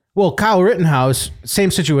 right? Well, Kyle Rittenhouse,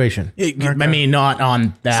 same situation. I mean, not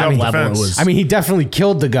on that level. It Self-defense. was. I mean, he definitely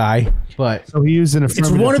killed the guy, but So he used an it's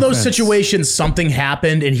affirmative one of those defense. situations. Something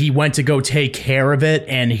happened, and he went to go take care of it,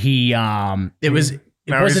 and he it was. It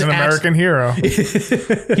Now he's an wasn't American hero.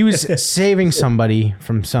 he was saving somebody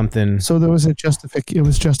from something. So there was it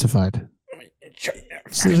was justified.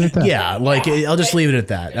 So like that. Yeah, like I'll just leave it at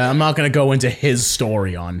that. I'm not going to go into his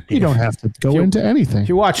story on. You don't have to go into anything. If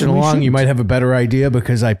you're watching And we along, you shouldn't. might have a better idea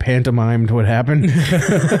because I pantomimed what happened.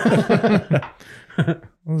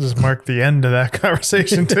 We'll just mark the end of that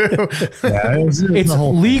conversation too. Yeah, it was It's the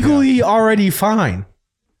whole- legally already fine.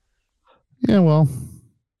 Yeah, well,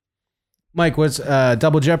 Mike, what's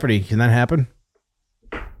double jeopardy? Can that happen?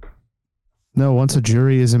 no. Once a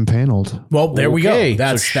jury is impaneled, Well, there we Okay, go.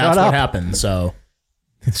 That's so shut that's up. what happened. So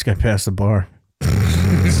This guy passed the bar.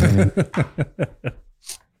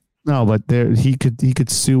 no, but there he could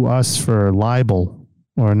sue us for libel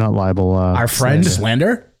or not libel. Our friend?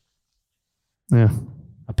 slander. Yeah,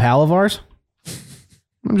 A pal of ours?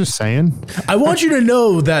 I'm just saying. I want you to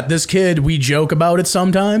know that this kid, we joke about it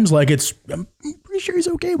sometimes. Like I'm pretty sure he's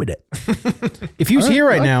okay with it. If he was here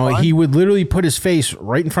right now, he would literally put his face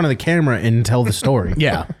right in front of the camera and tell the story.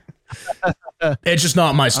 Yeah. It's just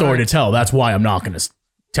not my story to tell. That's why I'm not going to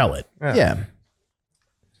tell it. Yeah.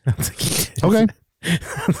 Okay.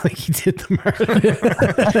 Like he did the murder.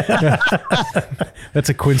 That's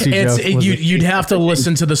a Quincy joke. You'd have to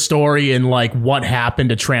listen to the story and like what happened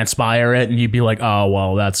to transpire it, and you'd be like, oh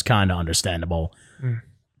well, that's kind of understandable.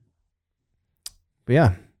 But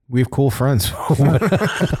yeah, we have cool friends.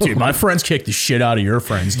 Dude, my friends kick the shit out of your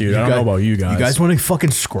friends, dude. I don't know about you guys. You guys want to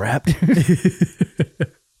fucking scrap?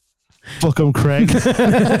 Fuck him, Craig.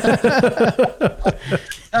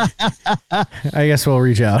 I guess we'll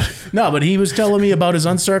reach out. No, but he was telling me about his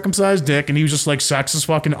uncircumcised dick, and he was just like, sex is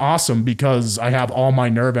fucking awesome because I have all my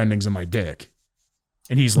nerve endings in my dick.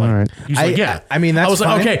 And he's like, All right. yeah. I mean, that's I was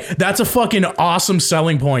fine. like, okay, that's a fucking awesome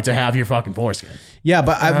selling point to have your fucking foreskin. Yeah,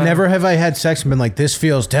 but I've never have I had sex and been like, this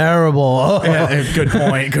feels terrible. Yeah, good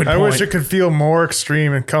point. Good I point. wish it could feel more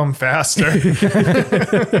extreme and come faster.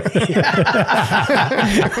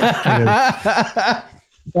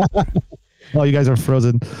 Oh, you guys are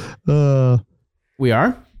frozen. We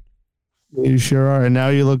are? You sure are. And now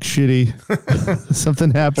you look shitty.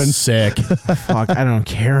 Something happened. Sick. Fuck, I don't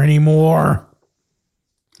care anymore.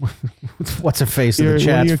 What's a face in the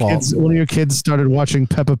chat's fault? One of your kids started watching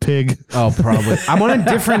Peppa Pig. Oh, probably. I'm on a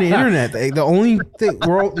different internet. The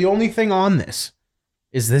only thing on this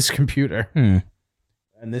is this computer and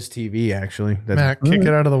this TV. Actually, Matt, kick it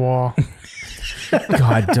out of the wall.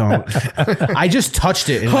 God, don't. I just touched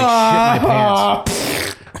it and like shit my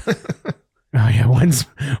pants. Oh yeah,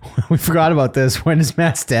 we forgot about this. When is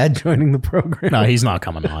Matt's dad joining the program? No, he's not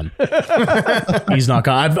coming on. He's not.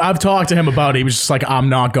 I've talked to him about it. He was just like, I'm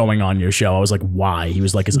not going on your show. I was like, why? He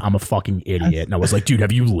was like, 'cause I'm a fucking idiot. And I was like, dude,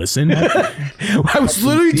 have you listened? I was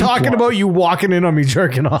literally talking about you walking in on me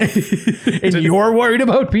jerking off, and you're worried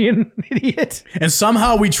about being an idiot. And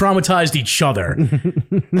somehow we traumatized each other.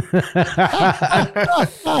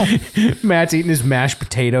 Matt's eating his mashed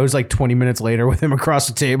potatoes like 20 minutes later with him across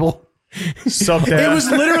the table. Sup, Dad? It was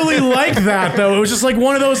literally like that, though. It was just like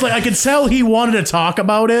one of those, like, I could tell he wanted to talk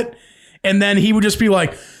about it, and then he would just be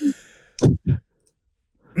like,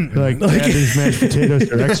 Dad, these mashed potatoes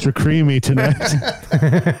are extra creamy tonight.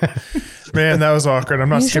 Man, that was awkward. I'm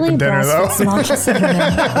not skipping dinner, though.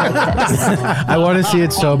 I want to see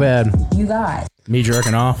it so bad. You got. me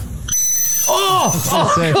jerking off.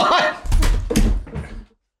 God.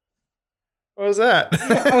 What was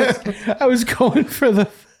that? I was going for the,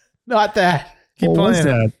 not that. Keep What was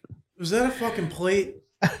playing. that? Was that a fucking plate?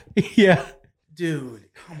 Yeah. Dude,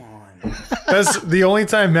 come on. That's the only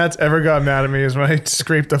time Matt's ever got mad at me is when I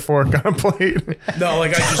scraped a fork on a plate. No,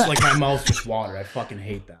 like, I just, like, my mouth just watered. I fucking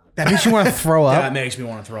hate that. That makes you want to throw up. That makes me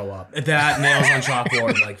want to throw up. That, nails on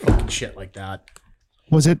chalkboard, like, fucking shit like that.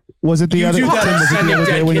 Was it the You other? do that Tim, and was it send the other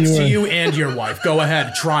dead day when kids you to were? you and your wife. Go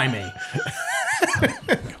ahead, try me.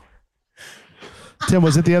 Tim,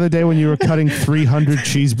 was it the other day when you were cutting 300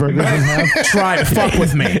 cheeseburgers in half? Try it. Fuck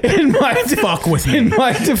with me. In my Fuck with In me.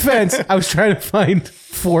 my defense, I was trying to find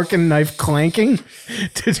fork and knife clanking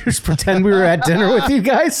to just pretend we were at dinner with you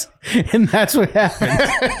guys, and that's what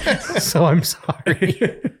happened. So I'm sorry.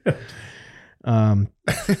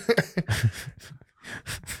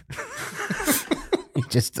 You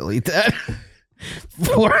just delete that.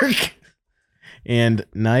 Fork and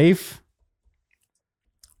knife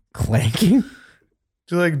clanking.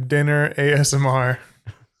 Do like dinner ASMR.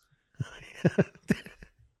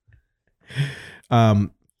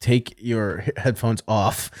 Take your headphones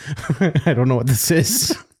off. I don't know what this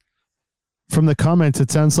is. From the comments, it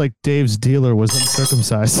sounds like Dave's dealer was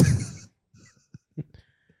uncircumcised.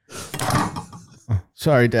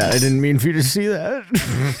 Sorry, Dad. I didn't mean for you to see that.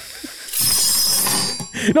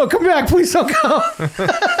 No, come back. Please don't go.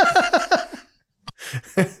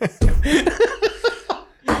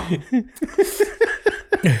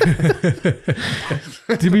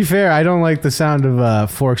 To be fair, I don't like the sound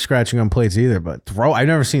of fork scratching on plates either, but I've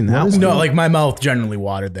never seen that one. No, like, my mouth generally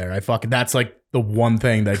watered there. That's like the one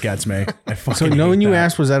thing that gets me. I fucking So no hate one you that.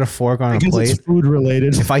 asked, was that a fork on a Because plate? it's food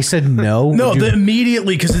related. If I said no, No, would you-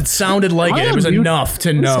 immediately, because it sounded like it. It was enough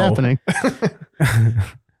to What's know. happening?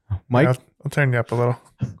 Mike, I'll turn you up a little.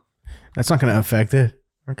 that's not going to affect it.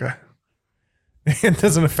 Okay. It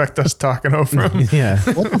doesn't affect us talking over him. Yeah.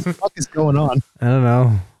 What the fuck is going on? I don't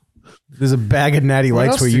know. There's a bag of Natty What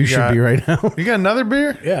Lights else where do you you should got? be right now. You got another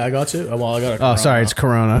beer? Yeah, I got to. Well, I got a Oh, sorry. It's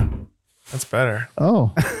Corona. That's better.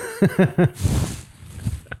 Oh.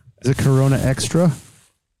 Is it Corona Extra?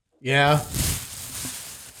 Yeah.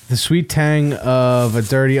 The sweet tang of a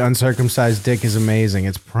dirty, uncircumcised dick is amazing.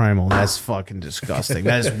 It's primal. That's fucking disgusting.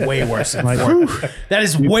 That is way worse than fork. That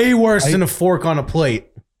is way worse than a fork on a plate.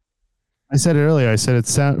 I said it earlier. I said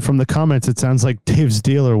from the comments, it sounds like Dave's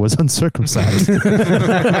dealer was uncircumcised.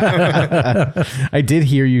 I did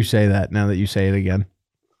hear you say that now that you say it again.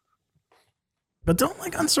 But don't,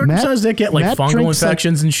 like, uncircumcised dick get, like, Matt fungal drinks,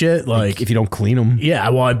 infections and shit? Like, If you don't clean them. yeah,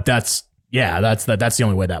 well, that's the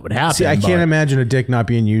only way that would happen. See, I can't imagine a dick not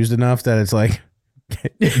being used enough that it's like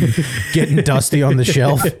getting dusty on the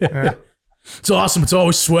shelf. It's awesome. It's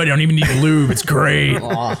always sweaty. I don't even need lube. It's great.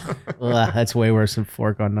 Ugh, that's way worse than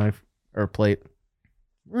fork on knife or plate.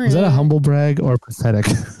 Is that a humble brag or pathetic?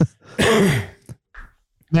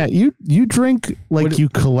 Matt, you drink like you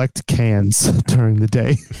collect cans during the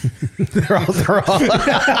day.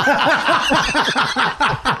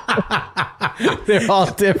 They're all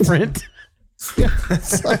different.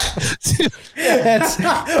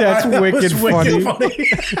 That's wicked funny.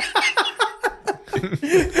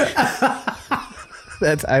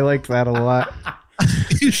 I like that a lot.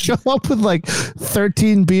 You show up with like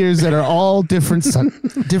 13 beers that are all different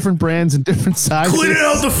different brands and different sizes. Clean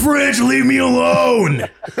out the fridge. Leave me alone.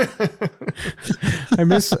 I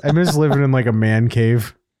miss living in like a man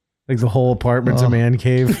cave. Like the whole apartment's a man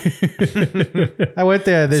cave. I went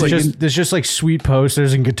there. There's just like sweet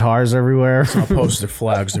posters and guitars everywhere. Poster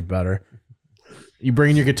flags are better. You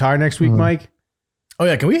bringing your guitar next week, Mike? Oh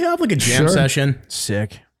yeah, can we have like a jam session?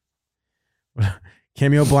 Sick.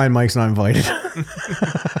 Cameo Blind Mike's not invited.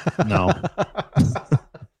 No.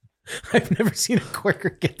 I've never seen a quicker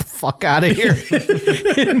get the fuck out of here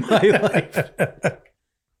in my life.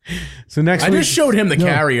 So next I week, just showed him the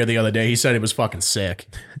Carrier the other day. He said it was fucking sick.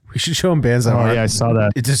 we should show him bands that Oh aren't. yeah, I saw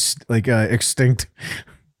that. It's just like extinct.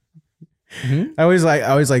 I always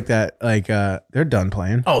like that. Like they're done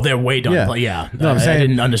playing. Oh, they're way done. Yeah. Yeah. No, I'm saying I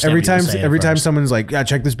didn't understand. every what you were time. saying Every at time first. someone's like, "Yeah,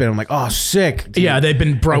 check this band," I'm like, "Oh, sick." dude." Yeah, they've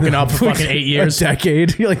been broken up for fucking 8 years. a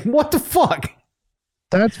decade. You're like, what the fuck?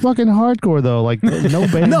 That's fucking hardcore though. Like no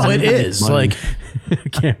bands. No, it is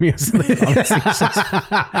Cameos in the conversations.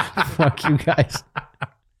 Fuck you guys.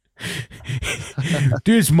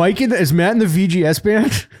 Dude, is Matt in the VGS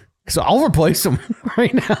band? Because I'll replace him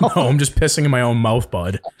right now. Oh, I'm just pissing in my own mouth,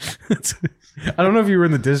 bud. I don't know if you were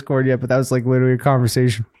in the Discord yet, but that was like literally a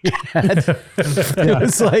conversation we had. It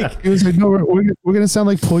was like, no, we're gonna sound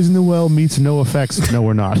like Poison the Well meets No Effects. No,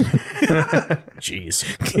 we're not. Jeez.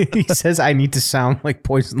 he says I need to sound like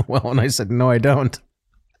Poison the Well, and I said no, I don't.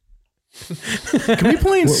 Can we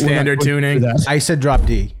play in standard tuning? I said drop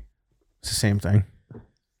D. It's the same thing.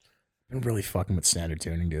 I'm really fucking with standard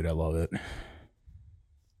tuning, dude. I love it.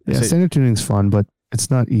 Yeah, standard tuning's fun, but it's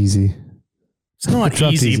not easy. It's not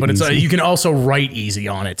easy, but it's you can also write easy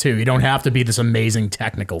on it too. You don't have to be this amazing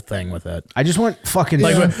technical thing with it. I just want fucking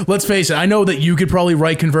like. Let's face it. I know that you could probably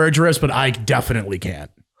write converge riffs, but I definitely can't.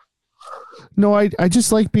 No, I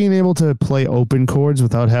just like being able to play open chords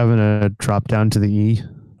without having to drop down to the E.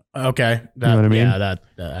 Okay, you know what I mean? Yeah,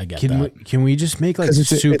 I get that. Can we just make like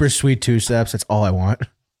super sweet 2-steps? That's all I want.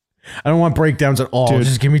 I don't want breakdowns at all. Dude,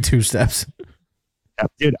 just give me 2 steps.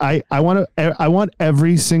 Dude, I want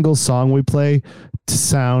every single song we play to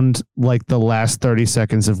sound like the last 30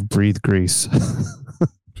 seconds of Breathe Grease.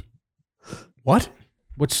 What?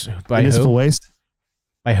 What's by Municipal Waste?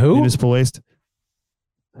 By who? Municipal Waste.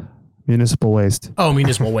 Municipal Waste. Oh,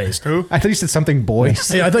 Municipal Waste. Who? I thought you said something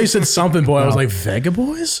boys. Yeah, I thought you said something boy. No. I was like, Vega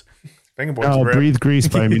Boys? Vega Boys. Oh, Breathe Grease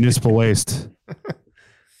by Municipal Waste.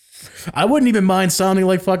 I wouldn't even mind sounding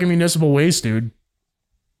like fucking Municipal Waste, dude.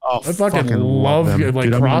 Oh, I fucking love them. Like,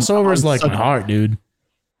 dude, Crossovers like my heart, dude.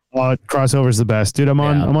 Oh, Crossover's the best, dude. I'm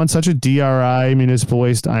on such a DRI Municipal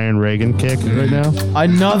Waste Iron Reagan kick right now.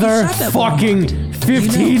 Another fucking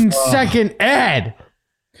 15-second ad.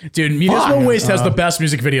 Dude, Municipal Waste has the best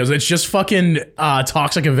music videos. It's just fucking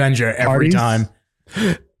Toxic Avenger every time.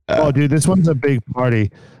 Oh, dude, this one's a big party.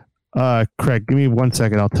 Craig, give me 1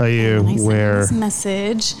 second. I'll tell you where.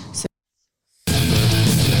 Message. So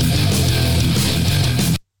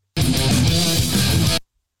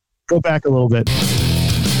go back a little bit.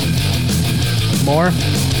 More?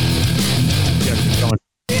 Yeah, keep going.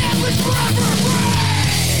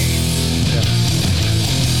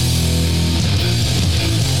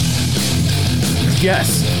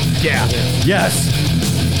 Yes. Yeah. Yes.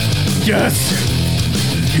 Yes.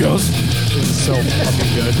 Yes. This is so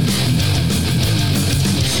fucking good.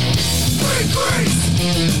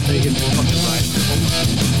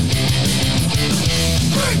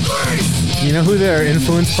 You know who their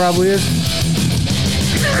influence probably is?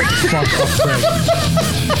 Fuck up, Craig.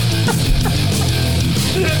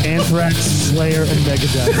 Anthrax, Slayer, and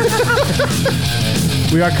Megadeth.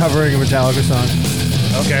 We are covering a Metallica song.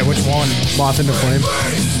 Okay, which one? Moth into Flame.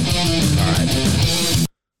 Alright.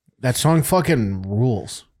 That song fucking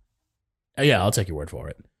rules. Yeah, I'll take your word for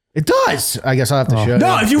it. It does. I guess I'll have to show you.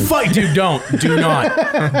 No, if you fight, dude, don't. Do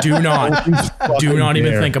not. Do not. Do not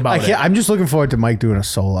even think about it. I'm just looking forward to Mike doing a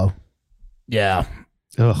solo. Yeah.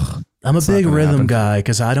 Ugh. I'm a big rhythm guy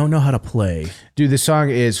because I don't know how to play. Dude, this song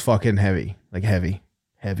is fucking heavy. Like heavy.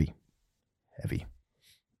 Heavy. Heavy.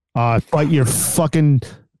 Fight your fucking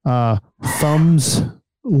thumbs,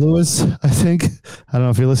 Lewis, I think. I don't know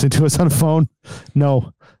if you're listening to us on the phone.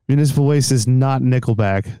 No. Municipal Waste is not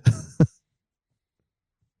Nickelback.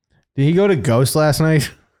 Did he go to Ghost last night?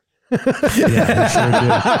 Yeah, he sure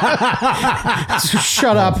did.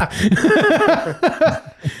 Shut up.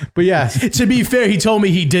 But yeah. To be fair, he told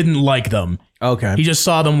me he didn't like them. Okay. He just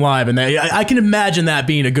saw them live, and I can imagine that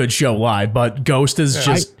being a good show live, but Ghost is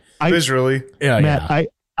just... Visually. Yeah, Matt, yeah.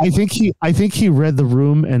 I think he read the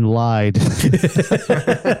room and lied.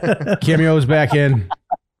 Cameo's back in.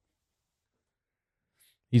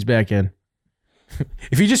 He's back in.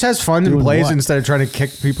 If he just has fun and plays instead of trying to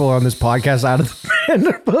kick people on this podcast out of the band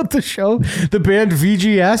about the show, the band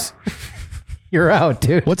VGS, you're out,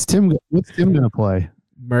 dude. What's Tim gonna play?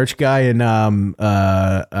 Merch guy and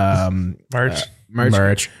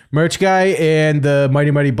merch guy and the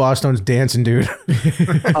Mighty Boss Stones dancing dude.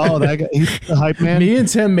 Oh, that guy, he's the hype man. Me and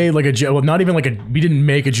Tim made like a joke. Well, not even like we didn't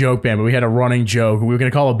make a joke band, but we had a running joke. We were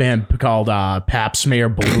gonna call a band called Pap Smear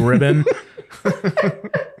Blue Ribbon.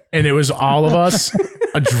 And it was all of us,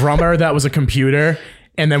 a drummer that was a computer,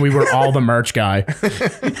 and then we were all the merch guy.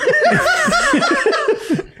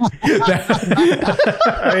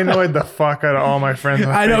 I annoyed the fuck out of all my friends.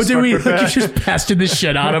 I know, dude. We just pestered the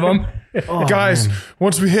shit out of them. Oh, guys, man.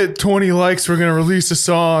 Once we hit 20 likes, we're gonna release a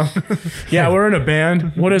song. Yeah, we're in a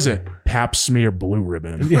band. What is it? Pap Smear Blue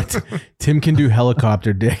Ribbon. Yeah, Tim can do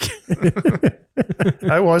helicopter dick.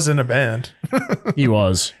 I was in a band. He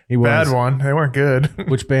was. Bad one. They weren't good.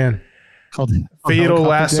 Which band? Called Fatal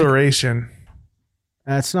Laceration.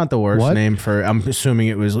 That's not the worst name for. I'm assuming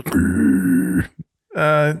it was.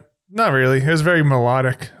 Not really. It was very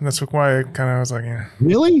melodic. That's why I kind of was like, yeah.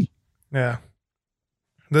 Really? Yeah.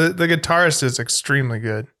 The guitarist is extremely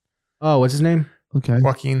good. Oh, what's his name? Okay.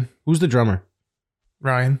 Joaquin Who's the drummer?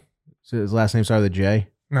 Ryan. So his last name started with a J.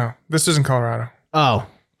 No, this is in Colorado. Oh.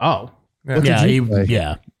 Yeah. What did you play?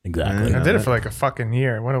 yeah, exactly. I did it for like a fucking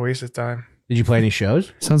year. What a waste of time. Did you play any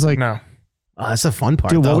shows? Sounds like No. Oh, that's the fun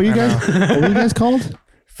part. dude. though. What were you I guys? What were you guys called?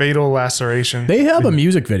 Fatal Laceration. They have a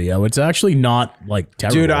music video. It's actually not like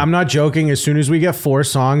terrible. Dude, I'm not joking. As soon as we get 4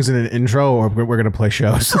 songs and an intro, we're gonna play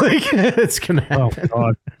shows. Like it's gonna happen. Oh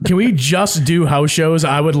God. Can we just do house shows?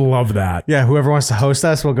 I would love that. Yeah, whoever wants to host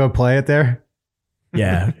us, we'll go play it there.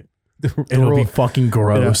 Yeah, The it'll rule, be fucking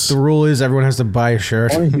gross. the rule is everyone has to buy a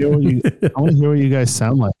shirt. I want to hear what you guys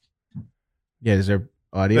sound like. Yeah, is there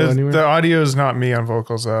audio anywhere? The audio is not me on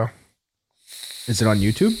vocals though. Is it on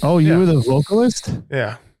YouTube? Oh, you Yeah. were the vocalist?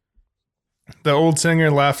 Yeah. The old singer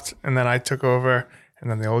left, and then I took over, and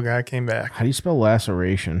then the old guy came back. How do you spell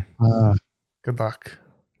laceration? Good luck.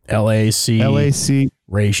 LAC LACER.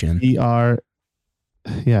 ration. Yeah.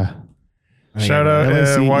 Shout out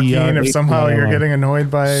LACER Joaquin if somehow you're getting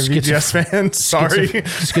annoyed by Schizoph- VGS fans. Sorry.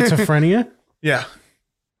 Schizophrenia? Yeah.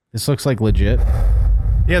 This looks like legit.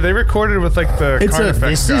 Yeah, they recorded with like the It's a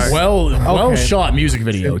Carnifex guy. well shot music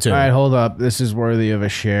video too. All right, hold up. This is worthy of a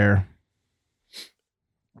share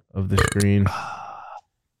of the screen.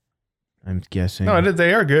 I'm guessing. No,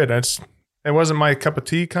 they are good. It wasn't my cup of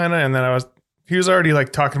tea kind of, and then he was already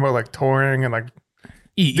like talking about like touring and like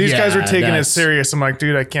these guys were taking it serious. I'm like,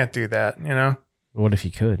 dude, I can't do that, you know? What if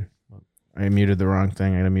you could? I muted the wrong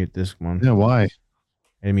thing. I gotta mute this one. Yeah, why? I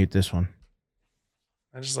gotta mute this one.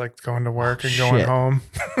 I just like going to work and Shit. going home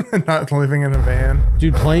and not living in a van.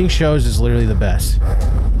 Dude, playing shows is literally the best.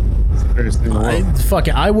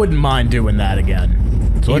 I wouldn't mind doing that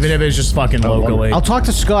again. So Even if it's just fucking locally. I'll talk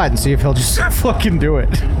to Scott and see if he'll just fucking do it.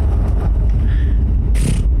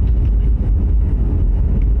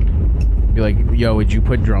 Be like, yo, would you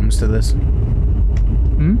put drums to this?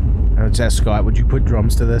 I would ask Scott, would you put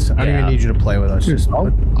drums to this? I don't even need you to play with us. Just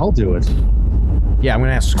I'll do it. yeah, I'm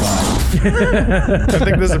gonna ask Scott. I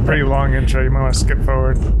think this is a pretty long intro. You might want to skip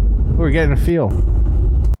forward. We're getting a feel.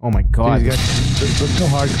 Oh my god. Look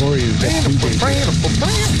how hardcore he is.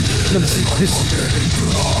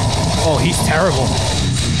 Oh, he's terrible.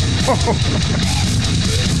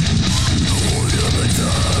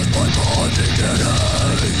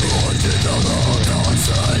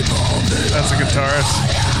 That's a guitarist.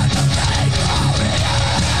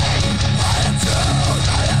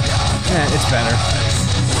 Yeah, it's better.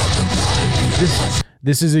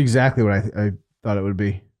 This is exactly what I thought it would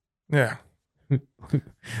be. Yeah.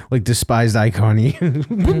 Like despised icon-y.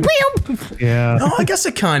 Yeah. No, I guess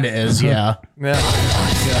it kind of is. Yeah. Yeah.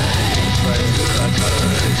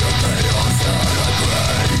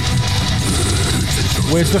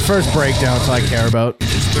 Where's the first breakdown so I care about?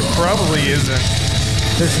 There probably isn't.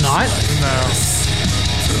 There's not? No.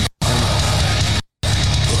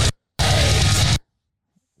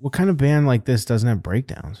 What kind of band like this doesn't have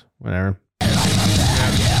breakdowns? Whatever.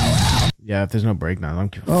 Yeah, if there's no breakdown, I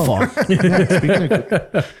don't give a fuck. Yeah, speaking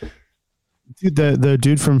of, dude, the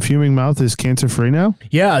dude from Fuming Mouth is cancer free now.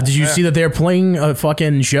 Yeah. Did you see that they're playing a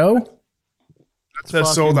fucking show?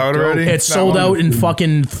 That's sold out already? It's That sold one? out in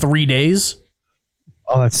fucking 3 days.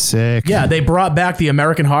 Oh, that's sick. Yeah, they brought back the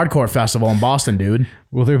American Hardcore Festival in Boston, dude.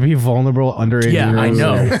 Will there be vulnerable underage? Yeah, I heroes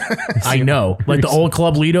know. there? I know. Like the old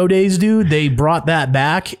Club Lido days, dude, they brought that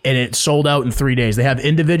back and it sold out in 3 days. They have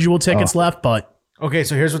individual tickets left, but Okay,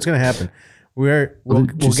 so here's what's gonna happen. We'll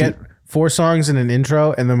get 4 songs and an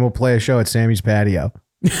intro, and then we'll play a show at Sammy's patio.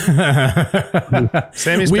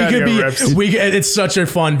 Sammy's we patio could be. rips. It's such a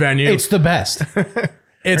fun venue. It's the best.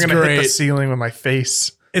 It's I'm gonna hit the great. ceiling with my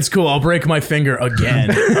face. It's cool. I'll break my finger again.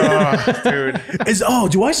 Oh, dude.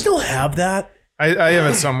 Do I still have that? I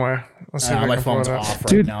have it somewhere. Let's see if I My can pull phone's it up. off right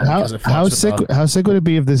Dude, now because it fucks how with sick the- how sick would it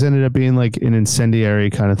be if this ended up being like an incendiary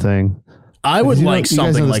kind of thing? I would You know- like you guys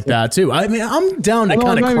something know like the- that too. I mean, I'm down to Oh, kind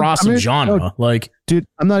I'm not of even- cross I'm some even- genre. no. Like, Dude,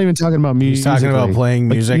 I'm not even talking about music. He's talking about playing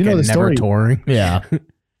music you know and the never story. touring. yeah.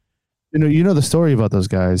 You know the story about those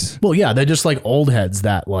guys. Well, yeah, they're just like old heads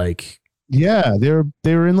that like. Yeah,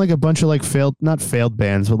 they were in like a bunch of like not failed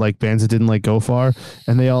bands, but like bands that didn't like go far,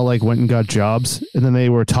 and they all like went and got jobs, and then they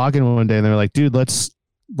were talking one day, and they were like, "Dude, let's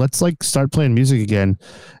like start playing music again."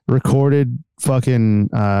 Recorded fucking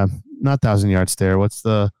not 1,000 Yard Stare. What's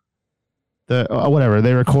the whatever?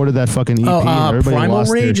 They recorded that fucking EP. and everybody Primal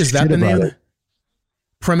lost their Rage, is that shit the about name? it.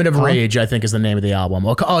 Primitive Rage, I think, is the name of the album.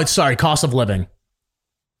 Oh, it's sorry, Cost of Living.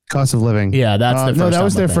 Cost of Living. Yeah, that's the first. no, that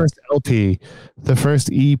was album, their I think. first LP. The first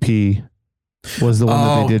EP was the one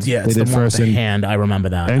that they did. Yeah, they it's the did one first. with the And hand. I remember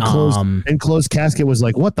that. Enclosed Casket was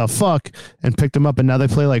like, what the fuck, and picked them up, and now they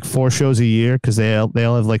play like 4 shows a year because they all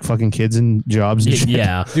have like fucking kids and jobs and shit.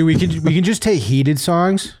 Yeah, Dude, we can just take heated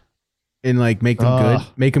songs and like make them good.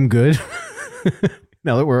 Make them good.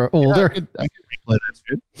 Now that we're older, I could replay that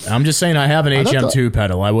shit. I'm just saying I have an I thought HM2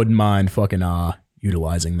 pedal. I wouldn't mind fucking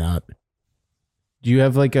utilizing that. do you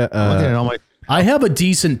have like I'm looking at all my. I have a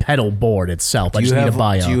decent pedal board itself. I just need to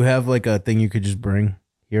buy a. Do you have like a thing you could just bring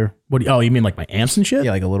here? What? Oh, you mean like my amps and shit?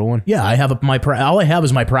 Yeah, like a little one. Yeah, I have all I have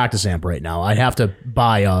is my practice amp right now. I'd have to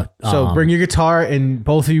buy a. So bring your guitar, and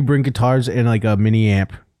both of you bring guitars and like a mini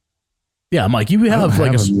amp. Yeah, Mike, you have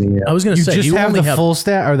like a. I was gonna You say just you have only the have full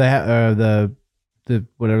stat or the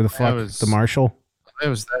whatever the fuck the Marshall. It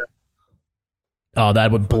was that. Oh,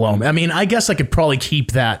 that would blow me. I mean, I guess I could probably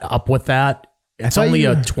keep that up with that. It's thought only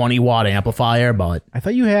you- a 20-watt amplifier, but I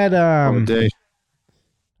thought you had All day.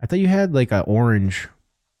 I thought you had like a orange.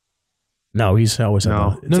 no, he's always had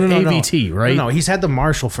No. the, it's an AVT, right? No, he's had the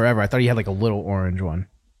Marshall forever. I thought he had like a little orange one.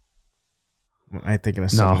 I think it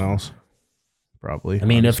was something else. Probably. I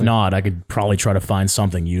mean, honestly. if not, I could probably try to find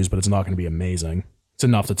something used, but it's not going to be amazing. It's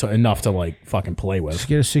enough to like fucking play just with.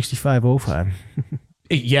 get a 6505.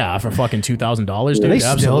 Yeah, for fucking $2,000, dude. Are they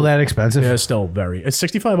still absolutely. that expensive? Yeah, it's still very. It's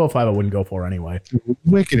 6505. I wouldn't go for anyway.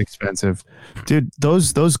 Wicked expensive, dude.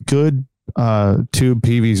 Those good tube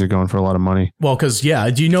PVs are going for a lot of money. Well, because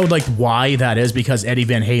do you know like why that is? Because Eddie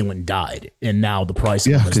Van Halen died, and now the price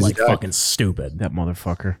of Yeah, it 'cause is he like died. fucking stupid. That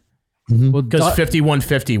motherfucker. Well, Because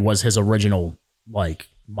 5150 was his original like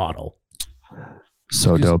model.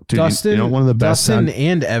 so dope, dude. Dustin, you know, one of the best. Dustin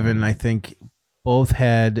and Evan, I think, both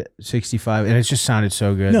had 65, and it just sounded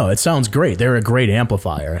so good. No, it sounds great. They're a great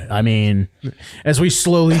amplifier. I mean, As we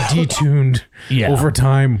slowly detuned Yeah. over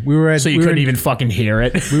time, we were at so you we were couldn't in- even fucking hear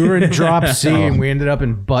it. We were in drop C, and we ended up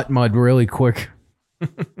in butt mud really quick.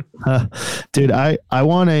 Dude, I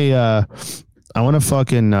want a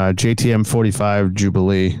fucking JTM 45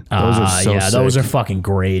 Jubilee. Those are so sick. those are fucking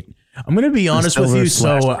great. I'm gonna be honest with silver you.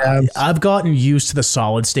 So slash tabs. I've gotten used to the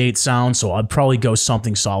solid state sound, so I'd probably go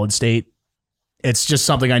something solid state. It's just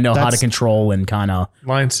something I know how to That's- control and kind of.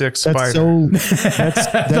 Line 6 That's Spider. so that's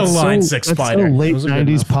The Line so, 6 that's Spider. so late Those are good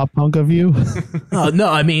 90s enough. pop punk of you. No,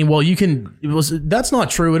 I mean, well, you can. That's not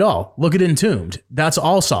true at all. Look at Entombed. That's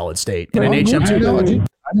all solid state in an I HM2 know, pedal. dude.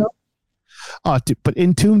 I know. Oh, dude, but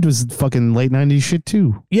Entombed was fucking late 90s shit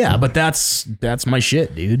too. Yeah, but that's my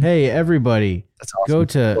shit, dude. Hey, everybody, That's awesome. go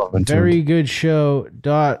to Love Entombed.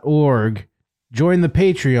 verygoodshow.org. Join the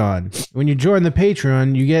Patreon. When you join the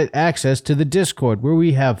Patreon, you get access to the Discord where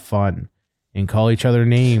we have fun and call each other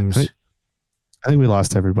names. Right. I think we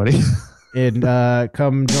lost everybody. And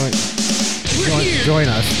come join us. We're gonna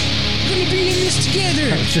be in this together.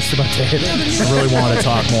 I was just about to hit it. I really want to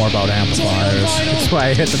talk more about amplifiers. That's why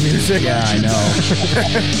I hit the music. Yeah, I know.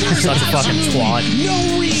 Such a fucking twat. No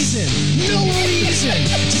reason to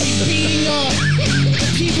be beating up the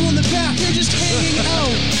people in the back. They're just hanging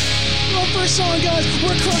out. Our first song, guys.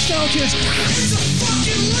 We're Crush Down Kids. It's a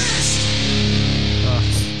fucking list.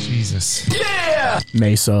 Jesus.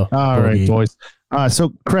 Mesa. All right, Boogie. boys.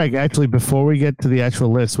 So Craig, actually, before we get to the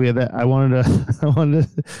actual list, we had that. I wanted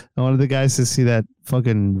the guys to see that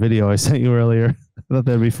fucking video I sent you earlier. I thought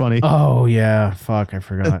that'd be funny. Oh, yeah. Fuck, I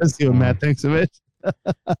forgot. Let's see what Matt thinks of it.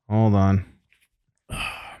 Hold on.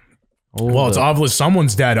 Well, it's obvious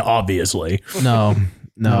someone's dead, obviously. No,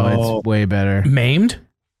 No. it's way better. Maimed,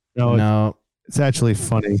 No, No. it's actually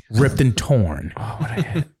funny. ripped and torn. Oh, what I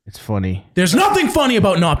hit. It's funny. There's nothing funny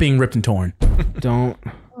about not being ripped and torn. Don't.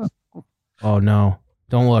 Oh, no.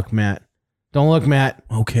 Don't look, Matt. Don't look, Matt.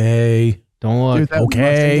 Okay. Don't look. Dude, that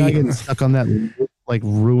okay. Mustang guy getting stuck on that like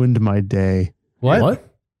ruined my day. What?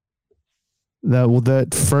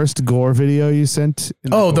 That first gore video you sent.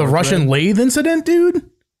 in Oh, the gore Russian thread? lathe incident, dude?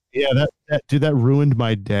 Yeah, that ruined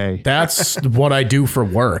my day. That's what I do for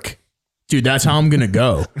work. Dude, that's how I'm going to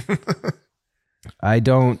go. I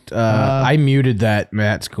don't. I muted that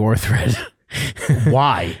Matt's gore thread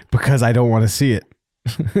Why? because I don't want to see it.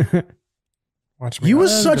 Watch me. You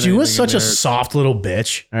was such a soft little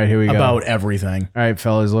bitch All right, here we go. about everything. All right,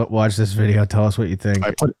 fellas, watch this video. Tell us what you think. All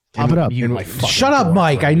right, pop it up. You my fucking Shut up, gore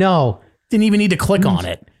Mike. thread. I know. Didn't even need to click on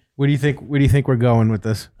it. What do you think? Where do you think we're going with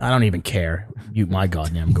this? I don't even care. You my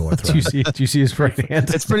goddamn gore Do you thread. see? Do you see his right hand?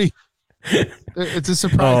 It's pretty. It's a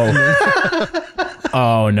surprise.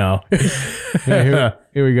 Oh no. Here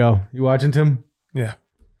we go. You watching, Tim? Yeah.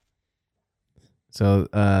 So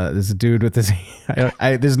there's a dude with this.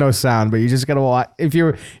 There's no sound, but you just gotta watch. If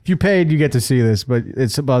you paid, you get to see this. But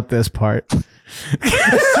it's about this part.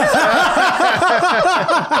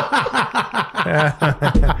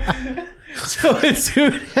 So this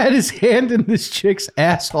dude had his hand in this chick's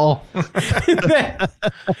asshole. And then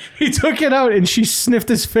he took it out and she sniffed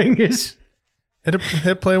his fingers.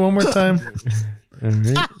 Hit play one more time.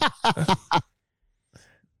 Okay,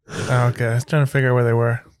 I was trying to figure out where they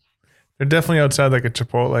were. They're definitely outside like a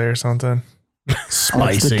Chipotle or something.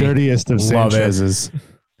 Spicy. It's the dirtiest of Love Sanchez's.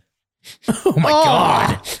 Oh my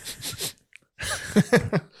God.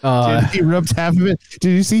 Dude, he rubbed half of it.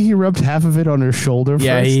 Did you see he rubbed half of it on her shoulder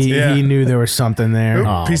Yeah, first? he knew there was something there.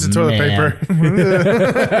 Oop, piece of toilet man.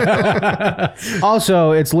 paper.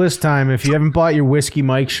 Also, it's list time. If you haven't bought your Whiskey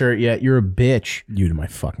Mike shirt yet, you're a bitch. You to my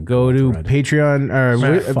fucking Go to thread. Patreon or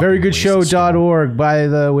fucking verygoodshow.org. Buy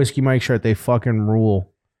the Whiskey Mike shirt. They fucking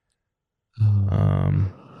rule.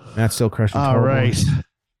 Matt's still crushing. All Turbo. right.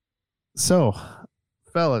 So,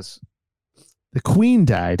 fellas, the Queen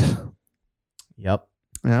died. Yep.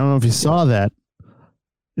 I don't know if you saw that.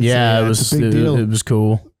 Yeah, it was it's a big deal. It was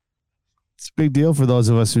cool. It's a big deal for those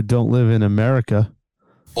of us who don't live in America.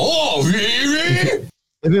 Oh, really?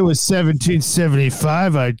 If it was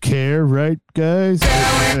 1775, I'd care, right, guys?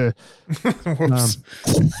 Whoops.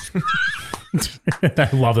 I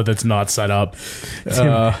love that that's not set up.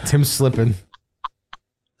 Tim's slipping.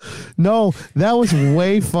 No, that was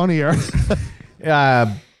way funnier.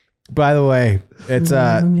 By the way, it's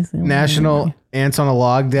National Ants on a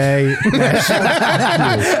Log Day,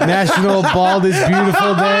 National Bald is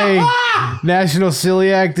Beautiful Day, National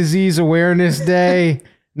Celiac Disease Awareness Day,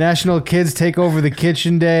 National Kids Take Over the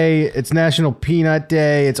Kitchen Day, it's National Peanut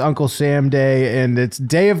Day, it's Uncle Sam Day, and it's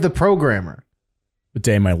Day of the Programmer. The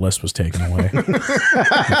day my list was taken away.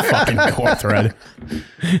 Fucking core thread.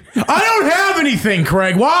 I don't have anything,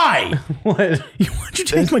 Craig. Why? What? Why'd you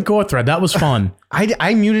take my core thread? That was fun.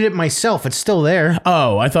 I muted it myself. It's still there.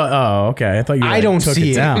 Oh, I thought. Oh, okay. I thought you. I don't took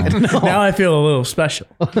see it it. down. No. Now I feel a little special.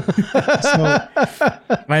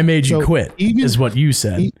 I made you quit. Is what you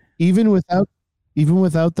said. Even without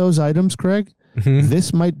those items, Craig,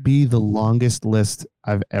 this might be the longest list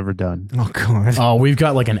I've ever done. Oh God. Oh, we've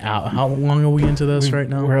got like an hour. How long are we into this right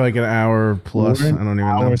now? We're like an hour plus. We're I an don't even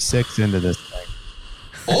hour know. 6 into this thing.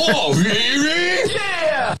 Oh, really?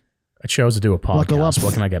 Yeah. I chose to do a Buckle podcast. up.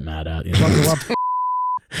 What can I get mad at? You, Buckle up.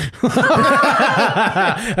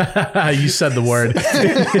 You said the word.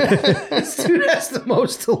 This dude has the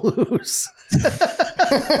most to lose.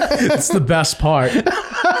 It's the best part.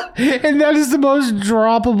 And that is the most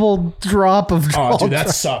droppable drop of Oh, all dude, that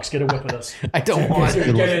time. sucks. Get a whip of this. I don't want Get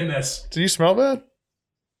it. in this. Do you smell bad?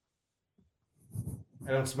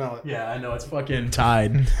 I don't smell it. Yeah, I know. It's fucking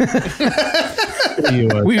tied. We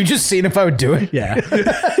were just seeing if I would do it. Yeah.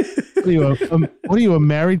 What are you, a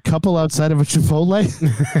married couple outside of a Chipotle?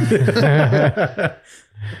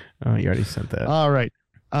 Oh, you already sent that. All right.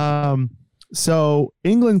 So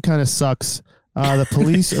England kind of sucks. The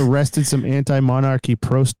police arrested some anti-monarchy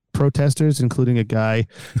protesters, including a guy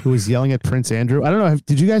who was yelling at Prince Andrew. I don't know.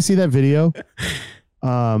 Did you guys see that video?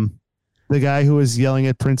 The guy who was yelling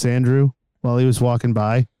at Prince Andrew while he was walking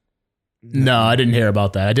by. No, I didn't hear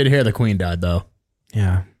about that. I did hear the Queen died, though.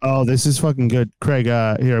 Yeah. Oh, this is fucking good, Craig.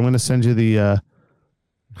 Here, I'm going to send you the.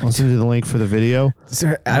 I'll send you the link for the video.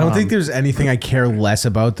 Sir, I don't think there's anything I care less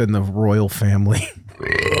about than the royal family.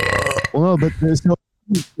 Well, no,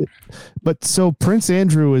 so Prince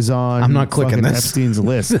Andrew is on. I'm not clicking fucking this. Epstein's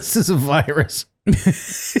list. This is a virus.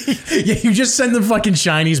 Yeah, you just send them fucking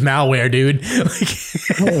Chinese malware, dude.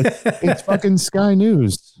 It's fucking Sky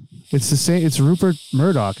News. It's the same. It's Rupert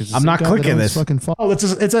Murdoch. It's the I'm same not guy clicking that owns this. Fucking Oh,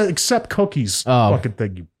 it's a accept cookies Oh. fucking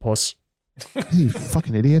thing, you puss. You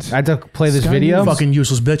fucking idiot. I had to play this Sky video. News. Fucking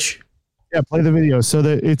useless bitch. Yeah, play the video. So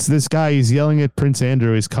it's this guy. He's yelling at Prince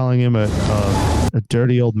Andrew. He's calling him a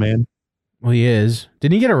dirty old man. Well, he is.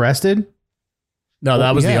 Didn't he get arrested? No,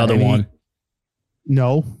 that was the Yeah, other and one.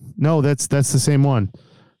 No, that's the same one.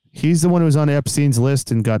 He's the one who was on Epstein's list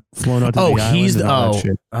and got flown out to the island. He's and the all that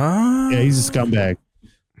shit. Yeah, he's a scumbag.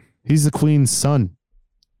 He's the Queen's son.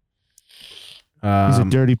 He's a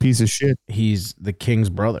dirty piece of shit. He's the king's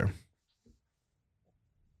brother.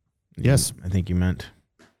 Yes. I think you meant.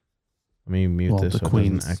 Let me mute Well, this. the so it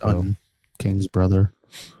Queen's doesn't echo. son, King's brother.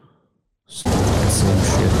 Same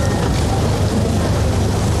shit.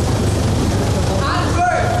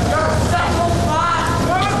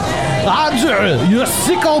 Andrew, you're a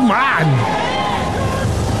sick old man.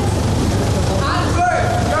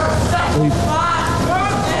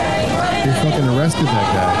 They fucking arrested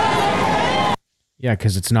that guy. Yeah,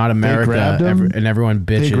 because it's not America, grabbed him. and everyone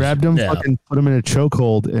bitches. They grabbed him, Yeah. fucking put him in a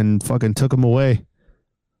chokehold, and fucking took him away.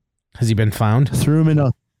 Has he been found? Threw him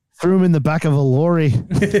threw him in the back of a lorry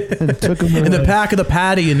and took him away. In the back of the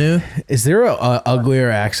paddy, you knew. Is there a uglier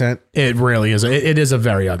accent? It really is. It is a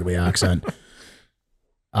very ugly accent.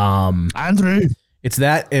 Andrew. It's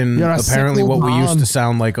that and You're a apparently sickle what we used mom. to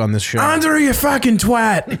sound like on this show. Andrew, you fucking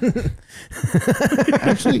twat.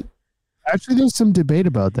 Actually, there's some debate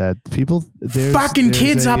about that. There's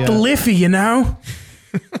Kids up the Liffey, you know?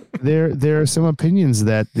 There are some opinions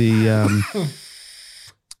that the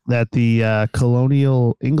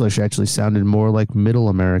colonial English actually sounded more like Middle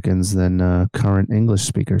Americans than current English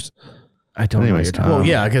speakers. I don't know what you're talking Well,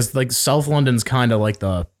 yeah, because like South London's kind of like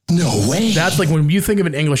the... No way. That's like when you think of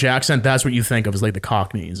an English accent, that's what you think of is like the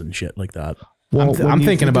Cockneys and shit like that. Well, I'm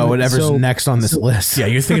thinking about whatever's next on this list. Yeah,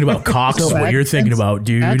 you're thinking about Cox is what you're thinking about,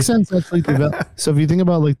 dude. Accents actually develop. So if you think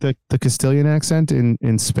about like the Castilian accent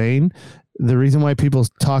in Spain, the reason why people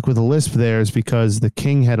talk with a lisp there is because the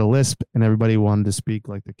king had a lisp and everybody wanted to speak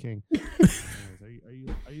like the king.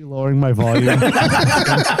 Are you lowering my volume?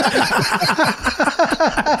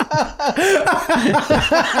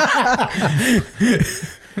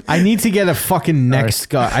 I need to get a fucking next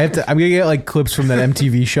guy. I'm gonna get like clips from that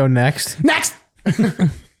MTV show next. Next. All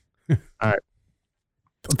right.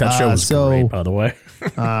 That show was great, by the way.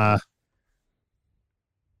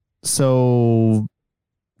 So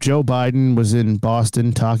Joe Biden was in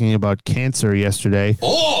Boston talking about cancer yesterday.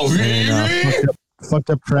 Oh, and,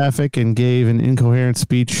 fucked up traffic and gave an incoherent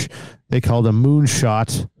speech they called a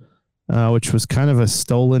moonshot, which was kind of a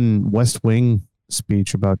stolen West Wing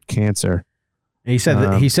speech about cancer. He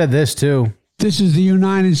said he said this too. This is the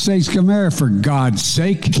United States of America, for God's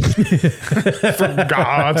sake. For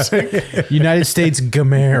God's sake. United States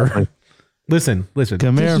Gamer. Listen. This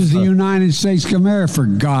is the United States of America, for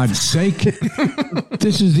God's sake.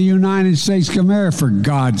 This is the United States of America, for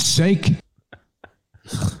God's sake.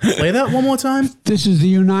 Play that one more time. This is the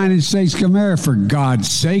United States of America, for God's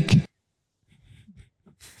sake.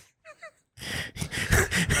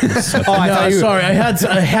 Sorry, I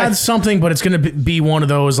had something, but it's gonna be one of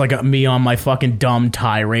those like me on my fucking dumb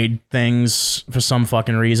tirade things for some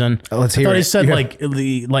fucking reason. Let's hear I thought it. he said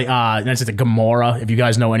that's the Gomorrah. If you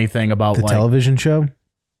guys know anything about The television show?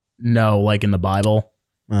 No, like in the Bible.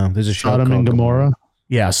 Oh, there's a show Sodom called and Gomorrah.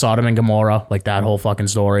 Yeah, Sodom and Gomorrah, like that whole fucking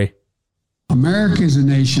story. America is a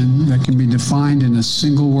nation that can be defined in a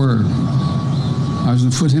single word. I was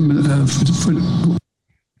going to put him.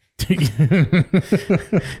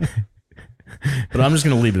 But I'm just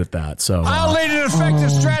going to leave it at that. So I'll lead an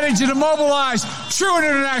effective strategy to mobilize true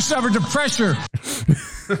international effort to pressure.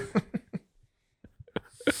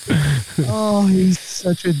 Oh, he's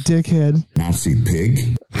such a dickhead. Nazi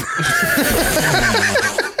pig.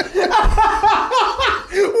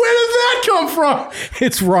 where did that come from?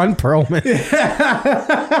 It's Ron Perlman.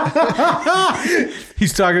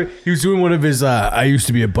 He's talking. He was doing one of his I used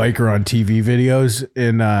to be a biker on TV videos,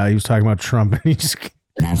 and he was talking about Trump, and he just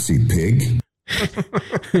Nazi pig.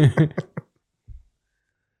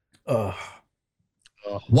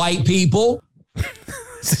 White people.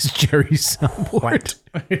 This is Jerry Soundboard.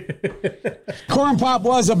 Corn Pop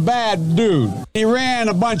was a bad dude. He ran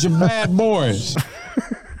a bunch of bad boys.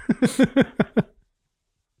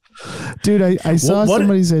 Dude, I saw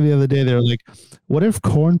somebody say the other day, they were like, what if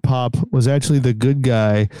Corn Pop was actually the good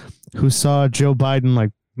guy who saw Joe Biden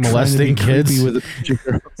like molesting kids with a bunch of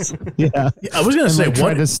girls? Yeah. I was going to say, like,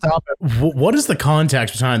 what to stop it. What is the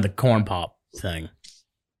context behind the Corn Pop thing?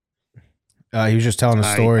 He was just telling a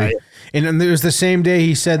story. And it was the same day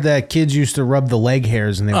he said that kids used to rub the leg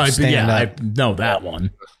hairs and they would stand up. I know that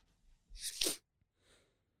one.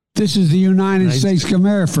 This is the United States of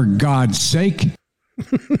America, for God's sake.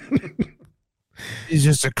 He's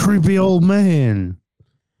just a creepy old man.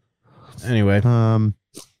 Anyway.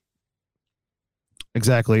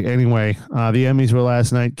 Exactly. Anyway, the Emmys were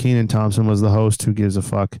last night. Kenan Thompson was the host. Who gives a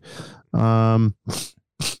fuck? Anyone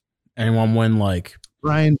win like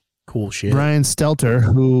Ryan? Cool shit. Brian Stelter,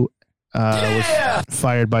 who was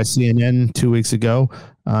fired by CNN 2 weeks ago,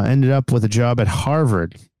 ended up with a job at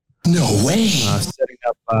Harvard. No way. Setting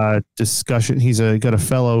up discussion. He's got a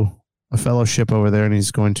fellowship over there, and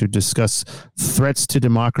he's going to discuss threats to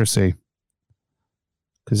democracy.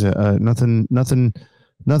 Because nothing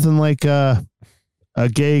like a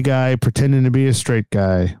gay guy pretending to be a straight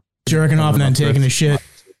guy, jerking off and then taking a shit.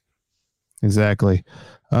 Exactly.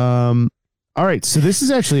 All right, so this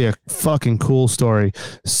is actually a fucking cool story.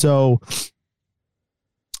 So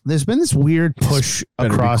there's been this weird push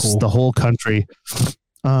across the whole country.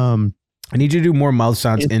 I need you to do more mouth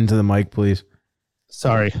sounds into the mic, please.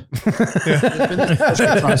 Sorry. Across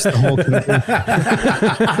the whole country.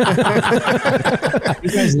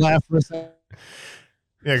 You guys laugh for a second.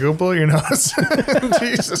 Yeah, go blow your nose.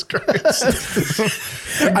 Jesus Christ.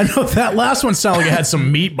 I know that last one sounded like it had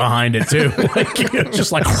some meat behind it too. Like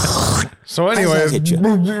just like. So, anyways,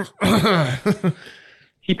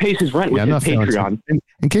 he pays his rent with his Patreon.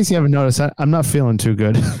 In case you haven't noticed, I'm not feeling too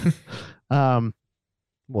good.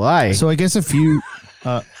 Why? So I guess a few.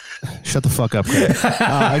 Shut the fuck up, Craig.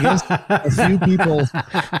 I guess a few people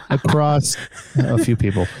across a few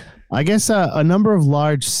people. I guess a number of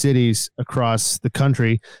large cities across the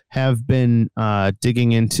country have been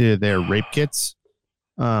digging into their rape kits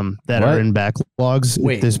that are in backlogs.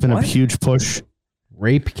 Wait, there's been a huge push.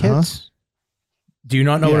 Rape kits? Do you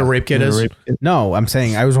not know what a rape kit is? No, I'm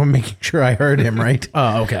saying I was making sure I heard him right.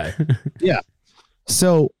 Oh, okay. Yeah.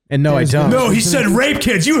 So and no, I don't. No, he said rape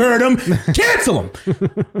kits. You heard him. Cancel him.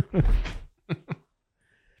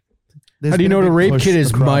 How do you know what a rape kit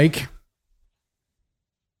is, Mike?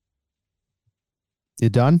 You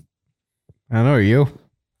done? I don't know. Are you?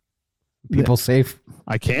 People safe?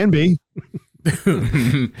 I can be.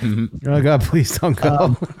 Oh God, please don't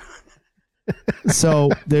go. So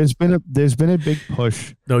there's been a big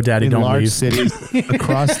push. No, Daddy, in don't large leave. cities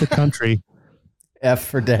across the country. F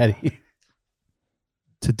for Daddy.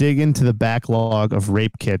 To dig into the backlog of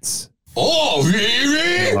rape kits. Oh,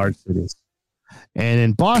 really? In large cities. And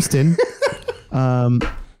in Boston,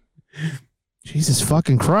 Jesus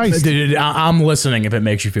fucking Christ. Dude, I'm listening if it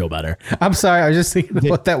makes you feel better. I'm sorry. I was just thinking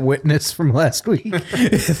about that witness from last week.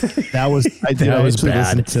 That was I was actually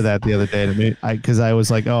bad. listened to that the other day to me because I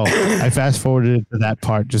was like, oh, I fast forwarded to that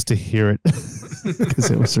part just to hear it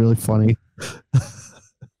because it was really funny.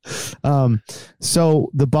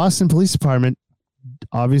 So the Boston Police Department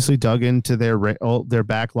obviously dug into their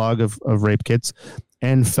backlog of rape kits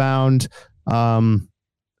and found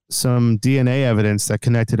some DNA evidence that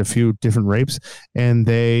connected a few different rapes, and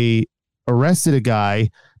they arrested a guy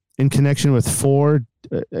in connection with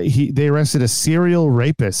they arrested a serial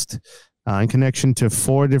rapist in connection to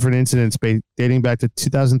 4 different incidents dating back to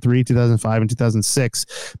 2003, 2005, and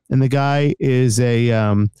 2006. And the guy is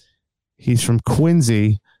he's from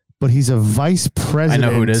Quincy, but he's a vice president. I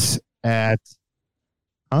know who it is. I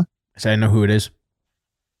know who it is.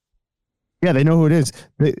 Yeah, they know who it is.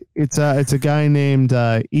 It's a guy named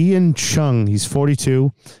Ian Chung. He's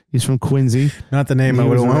 42. He's from Quincy. Not the name I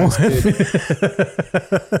would have went with.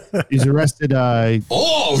 He's arrested this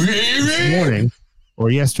morning or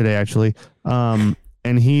yesterday, actually. And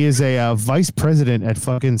he is a vice president at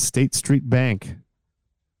fucking State Street Bank.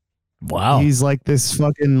 Wow. He's like this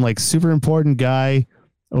fucking like super important guy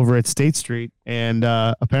over at State Street, and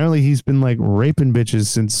apparently he's been like raping bitches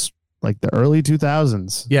since like the early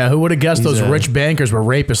 2000s. Yeah, who would have guessed those rich bankers were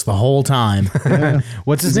rapists the whole time? Yeah.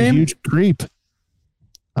 What's his He's name? A huge creep.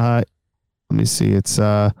 Let me see. It's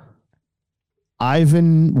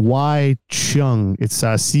Ivan Y. Chung. It's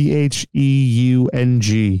CHEUNG.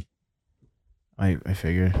 I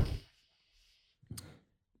figured.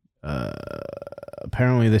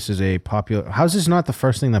 Apparently, this is a popular. How's this not the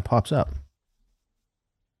first thing that pops up?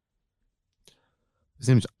 His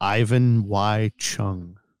name's Ivan Y.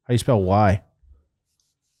 Chung. How do you spell Y?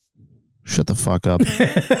 Shut the fuck up.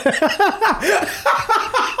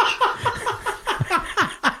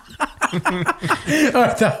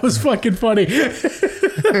 That was fucking funny.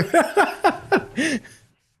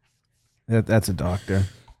 That's a doctor.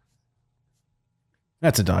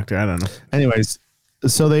 That's a doctor. I don't know. Anyways,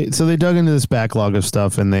 so they dug into this backlog of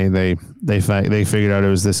stuff, and they figured out it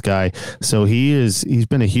was this guy. So he's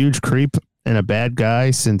been a huge creep and a bad guy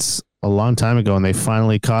since a long time ago, and they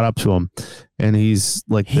finally caught up to him, and he's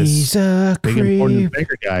like this big important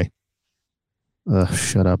banker guy.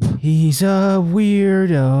 Shut up. He's a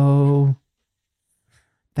weirdo.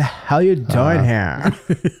 The hell you doing here?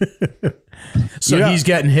 So he's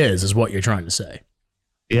getting his, is what you're trying to say.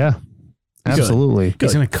 Yeah, absolutely.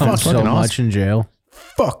 He's gonna come so much in jail.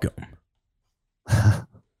 Fuck him.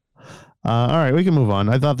 All right, we can move on.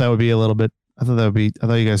 I thought that would be a little bit. I thought you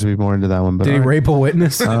guys would be more into that one. But did he rape a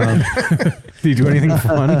witness? Did he do anything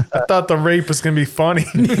funny? I thought the rape was going to be funny.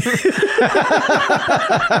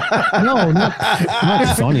 No, not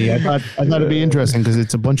funny. I thought it'd be interesting because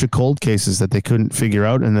it's a bunch of cold cases that they couldn't figure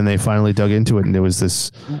out, and then they finally dug into it, and there was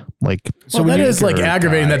this like. So that is like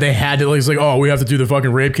aggravating that they had to like, it's like, oh, we have to do the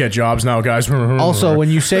fucking rape kit jobs now, guys. Also, when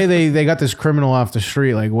you say they got this criminal off the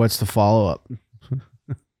street, like, what's the follow up?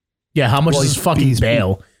 Yeah, how much is his fucking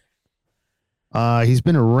bail? He's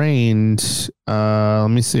been arraigned. Let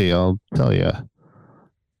me see. I'll tell you.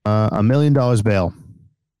 $1 million bail.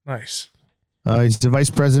 Nice. He's the vice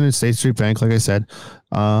president of State Street Bank, like I said.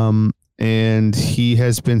 And he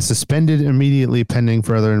has been suspended immediately pending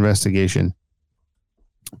further investigation.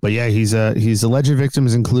 But yeah, his alleged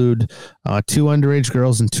victims include 2 underage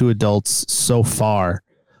girls and 2 adults so far.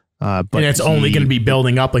 But and it's only going to be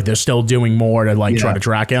building up. Like they're still doing more to try to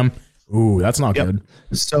track him. Ooh, that's not good.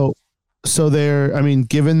 So there, I mean,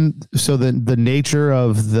 given the nature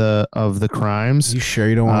of the crimes, you sure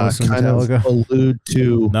you don't want to kind of allude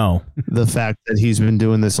to no the fact that he's been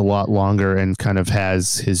doing this a lot longer and kind of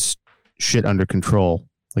has his shit under control.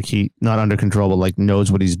 Like he not under control, but like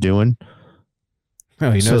knows what he's doing. Oh,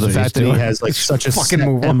 he knows so the fact that he has like such a set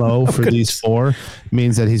MO for these 4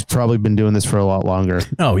 means that he's probably been doing this for a lot longer.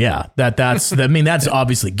 Oh yeah, that's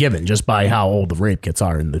obviously given just by how old the rape kits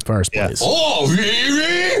are in the first place. Oh,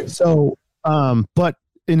 really? So, but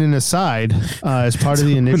in an aside, as part of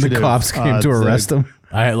the initiative, when the cops came to arrest him,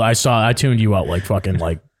 I tuned you out like fucking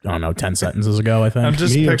I don't know 10 sentences ago. I think I'm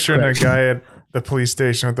just picturing a guy at the police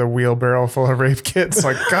station with a wheelbarrow full of rape kits.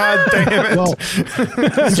 Like, God damn it! Well,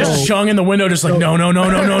 just Chung in the window, just like no.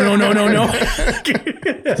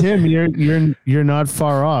 Tim, you're not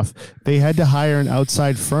far off. They had to hire an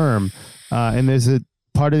outside firm, and there's a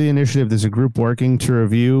part of the initiative. There's a group working to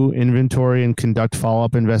review, inventory, and conduct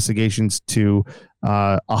follow-up investigations to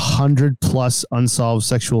 100+ unsolved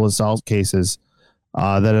sexual assault cases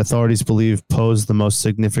that authorities believe pose the most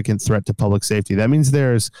significant threat to public safety. That means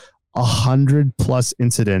there's 100+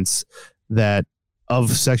 incidents of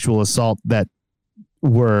sexual assault that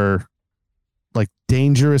were like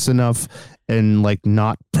dangerous enough and like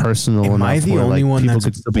not personal enough. Am I the only one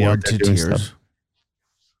that's bored to tears? Stuff.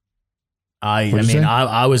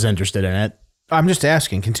 I was interested in it. I'm just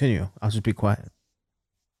asking. Continue. I'll just be quiet.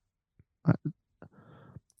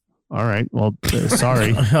 All right. Well,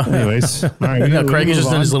 sorry. Anyways, all right. Craig is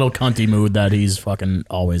just in his little cunty mood that he's fucking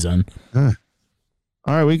always in.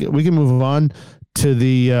 All right, we can move on to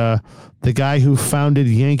the guy who founded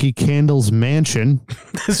Yankee Candle's mansion.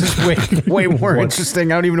 This is way more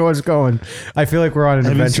interesting. I don't even know where it's going. I feel like we're on an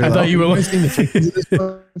adventure. I thought you were looking at this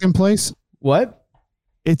fucking place. What?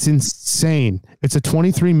 It's insane. It's a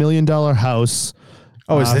 $23 million house.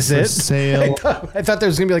 Oh, is this it? Sale. I thought there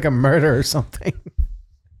was gonna be like a murder or something.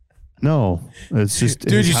 No, it's just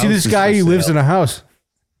dude. You see this guy? He lives in a house.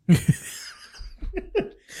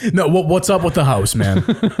 No, what's up with the house, man?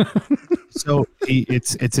 So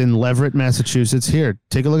it's in Leverett, Massachusetts. Here,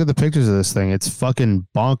 take a look at the pictures of this thing. It's fucking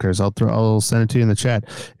bonkers. I'll send it to you in the chat.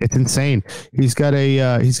 It's insane. He's got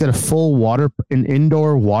a full an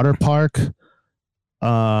indoor water park,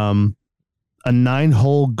 a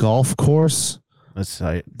 9-hole golf course. That's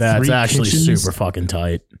tight. That's actually super fucking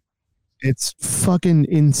tight. It's fucking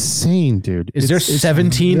insane, dude. Is there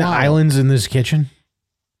 17 islands in this kitchen?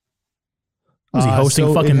 Was he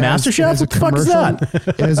hosting fucking MasterChef? What the fuck is that?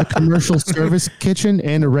 It has a commercial service kitchen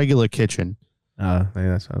and a regular kitchen. Maybe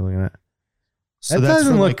that's what I'm looking at. So that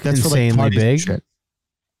doesn't look insanely big.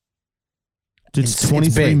 It's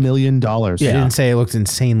 $23 million. Yeah. You didn't say it looked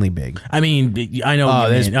insanely big. I mean, I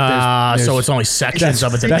know. So it's only sections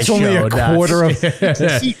of it. That's only a quarter of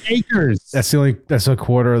 60 acres. That's a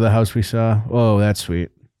quarter of the house we saw. Oh, that's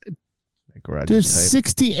sweet. There's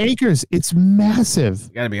 60 acres. It's massive. You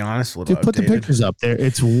gotta be honest. Dude, put the pictures up there.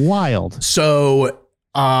 It's wild. So,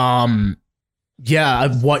 yeah,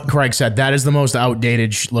 what Craig said, that is the most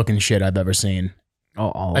outdated looking shit I've ever seen.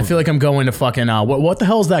 I feel like I'm going to fucking what the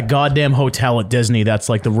hell is that goddamn hotel at Disney? That's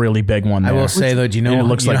like the really big one there. I will say though, do you know it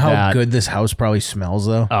looks like how that. good this house probably smells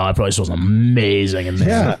though? Oh, it probably smells amazing in there.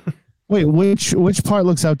 Yeah. Wait, which part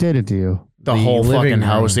looks outdated to you? The whole fucking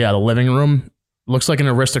house. Yeah, the living room. Looks like an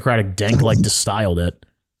aristocratic dank like just styled it.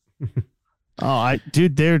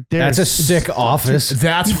 Dude, that's a sick office.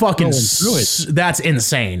 That's fucking that's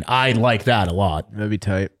insane. I like that a lot. That'd be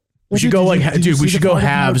tight. We should go we should go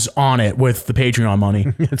halves on it with the Patreon money.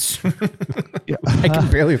 I can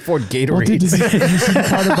barely afford Gatorade. Well, dude, did you see the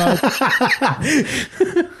part about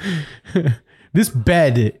this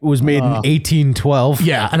bed was made in 1812.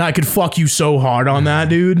 Yeah, and I could fuck you so hard on that,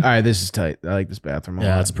 dude. All right, this is tight. I like this bathroom.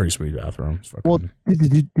 Yeah, it's a pretty sweet bathroom. Well,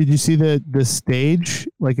 did you see the stage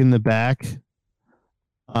like in the back?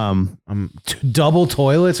 Double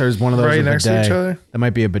toilets, or is one of those right next to each other? That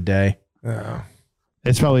might be a bidet. Oh.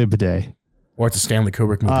 It's probably a bidet, or it's a Stanley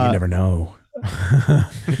Kubrick movie. You never know.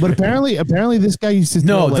 But apparently, this guy used to.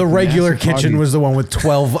 No, the regular kitchen was the one with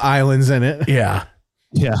 12 islands in it. Yeah.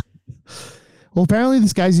 Well, apparently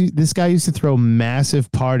this guy used to throw massive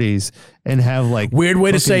parties and have like weird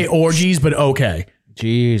way to say orgies, but okay.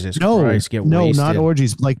 Jesus Christ, get wasted. No, not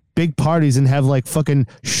orgies, like big parties and have like fucking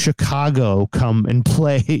Chicago come and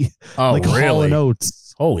play. Oh, like really? Hall &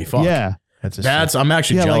 Oates. Holy fuck. Yeah. I'm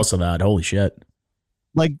actually jealous of that. Holy shit.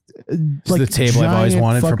 like the table I've always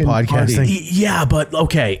wanted for podcasting. Party. Yeah, but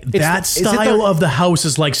okay, that style of the house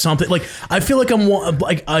is like something like I feel like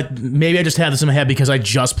maybe I just had this in my head because I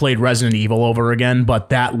just played Resident Evil over again, but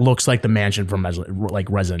that looks like the mansion from like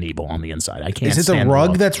Resident Evil on the inside. I can't. Is it the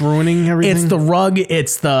rug that's ruining everything? It's the rug.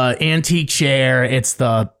 It's the antique chair. It's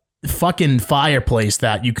the fucking fireplace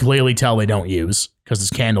that you clearly tell they don't use because there's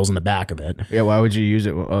candles in the back of it. Yeah, why would you use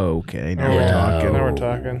it? Oh, okay, now we're talking. Now we're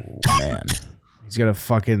talking. Man. He's got a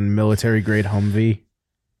fucking military-grade Humvee.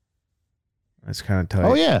 That's kind of tight.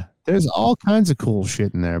 Oh, yeah. There's all kinds of cool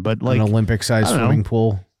shit in there, but like... An Olympic-sized swimming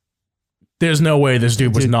pool. There's no way this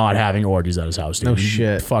dude was not having orgies at his house, dude. No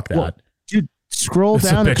shit. Fuck that. Well, dude, scroll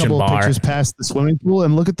down a couple of pictures past the swimming pool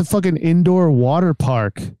and look at the fucking indoor water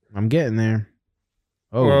park. I'm getting there.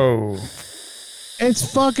 Oh. Whoa.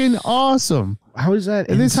 It's fucking awesome. How is that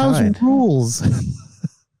and inside? This house rules.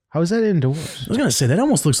 How is that indoors? I was gonna say that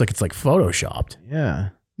almost looks like it's like photoshopped. Yeah.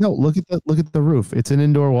 No, look at the roof. It's an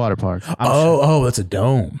indoor water park. Oh, that's a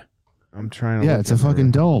dome. I'm trying to. Yeah, it's a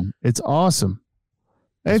fucking dome. It's awesome.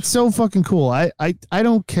 It's so fucking cool. I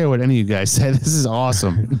don't care what any of you guys say. This is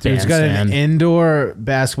awesome. Dude, it's got an indoor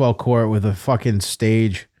basketball court with a fucking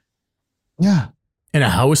stage. Yeah. And a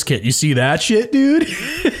house kit. You see that shit, dude?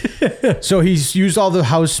 So he's used all the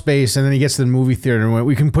house space, and then he gets to the movie theater and went,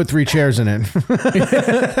 we can put 3 chairs in it.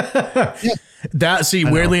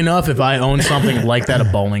 Weirdly enough, if I own something like that, a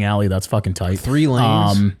bowling alley, that's fucking tight. 3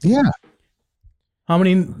 lanes. Yeah. How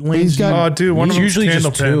many lanes? Dude, one of them usually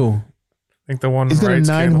just 2. I think the one. He's got a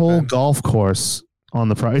 9-hole golf course on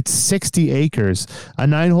the property. It's 60 acres. A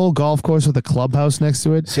 9-hole golf course with a clubhouse next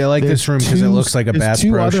to it. See, I like this room because it looks like a Bass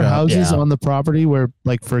Pro Shop. 2 other houses Yeah. on the property where,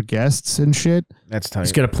 like, for guests and shit. That's tight.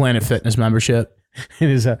 He's got a Planet Fitness membership. It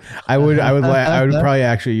is. I would probably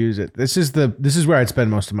actually use it. This is where I'd spend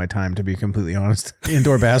most of my time, to be completely honest.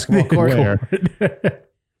 Indoor basketball court.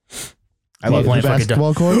 I love playing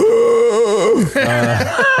basketball court.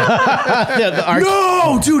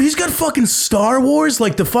 No, dude, he's got fucking Star Wars,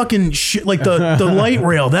 like the fucking shit, like the light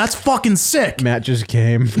rail. That's fucking sick. Matt just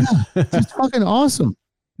came. It's fucking awesome.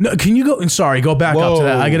 No, can you go? And sorry, go back up to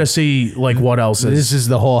that. I gotta see like what else is. This is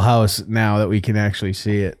the whole house now that we can actually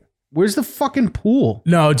see it. Where's the fucking pool?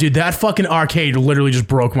 No, dude, that fucking arcade literally just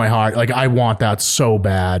broke my heart. Like, I want that so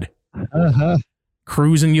bad.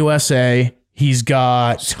 Cruising USA. He's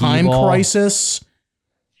got Time Crisis.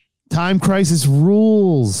 Time Crisis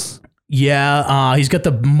rules. Yeah, he's got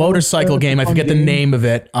the motorcycle game. I forget the name of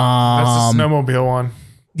it. That's the snowmobile one.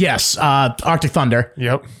 Yes, Arctic Thunder.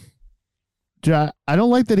 Yep. I don't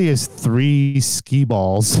like that he has 3 skee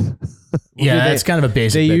balls. Yeah, that's kind of a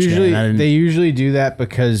basic. They usually do that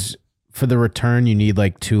because for the return you need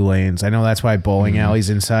like 2 lanes. I know that's why bowling alleys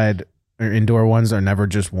inside or indoor ones are never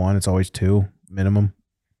just 1. It's always 2 minimum.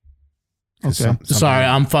 Okay. Sorry,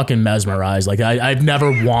 I'm fucking mesmerized. Like I've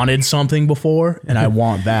never wanted something before, and I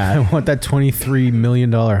want that. I want that $23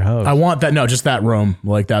 million house. I want that. No, just that room.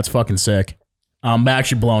 Like that's fucking sick. I'm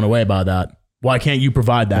actually blown away by that. Why can't you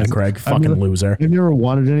provide that, Craig? Fucking loser. Have you ever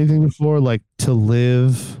wanted anything before, like to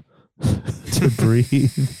live, to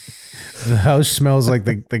breathe? The house smells like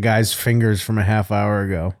the guy's fingers from a half hour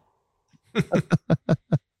ago.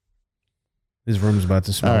 His room's about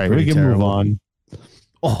to smell. All right, pretty we can terrible. move on.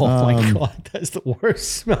 Oh my god, that's the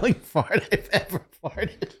worst smelling fart I've ever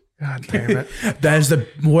farted. God damn it. That is the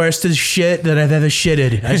worst as shit that I've ever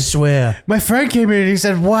shitted. I swear. My friend came in and he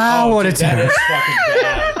said, "Wow, what a time!" That is fucking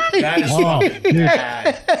bad. That is fucking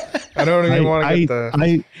bad. I don't even want to get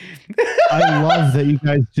the. I love that you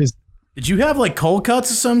guys just. Did you have like cold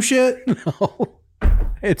cuts or some shit? No,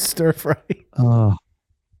 it's stir fry. You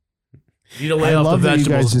need to lay I off the love that you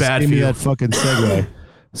guys vegetables. just Bad gave for me you. that fucking segue.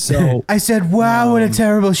 So I said, "Wow, what a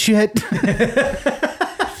terrible shit."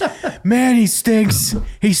 Man, he stinks.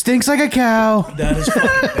 He stinks like a cow. That is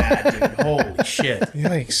fucking bad, dude. Holy shit.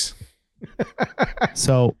 Yikes.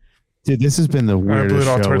 So, dude, this has been the blew weirdest it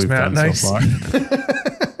all show towards we've Matt. done Nice. so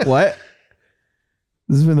far. What?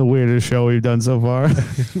 This has been the weirdest show we've done so far.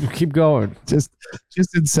 Keep going. just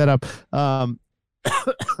in setup. I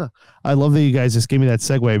love that you guys just gave me that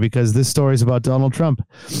segue because this story is about Donald Trump.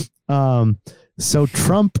 So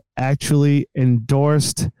Trump actually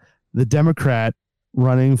endorsed the Democrat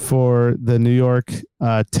running for the New York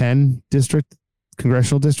 10 district,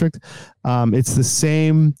 congressional district. It's the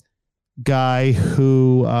same guy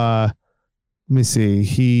who, let me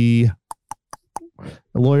see,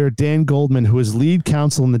 lawyer Dan Goldman, who was lead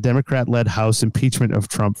counsel in the Democrat-led House impeachment of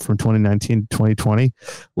Trump from 2019 to 2020.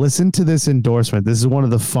 Listen to this endorsement. This is one of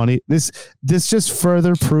the funny. This just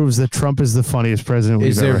further proves that Trump is the funniest president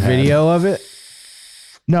we've ever had. Is there video of it?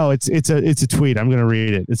 No, it's a tweet. I'm gonna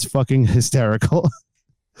read it. It's fucking hysterical.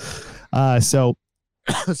 So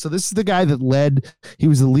this is the guy that he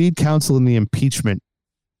was the lead counsel in the impeachment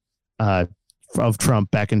of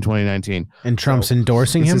Trump back in 2019. And Trump's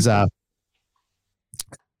endorsing him?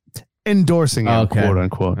 Endorsing him, quote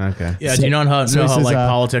unquote. Okay. Yeah, do you know how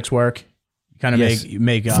politics work? Kind of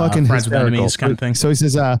make friends with enemies kind of thing. So he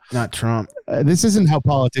says, not Trump. This isn't how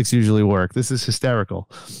politics usually work. This is hysterical.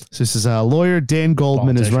 So this is lawyer Dan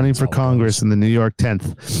Goldman is running for Congress in the New York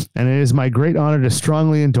 10th, and it is my great honor to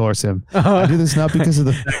strongly endorse him. I do this not because of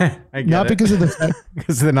the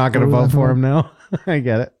because they're not going to vote for him now. I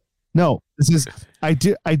get it. No, I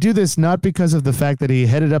do this not because of the fact that he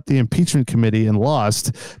headed up the impeachment committee and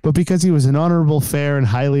lost, but because he was an honorable, fair, and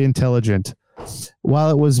highly intelligent.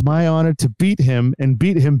 While it was my honor to beat him and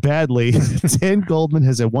beat him badly, Dan Goldman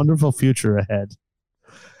has a wonderful future ahead.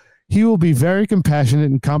 He will be very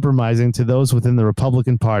compassionate and compromising to those within the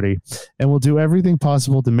Republican Party and will do everything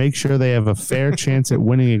possible to make sure they have a fair chance at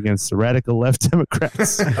winning against the radical left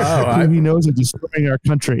Democrats who he knows are destroying our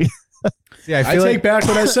country. Yeah, I take back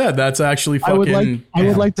what I said. That's actually fucking... I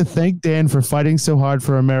would like to thank Dan for fighting so hard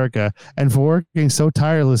for America and for working so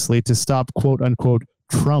tirelessly to stop, quote unquote,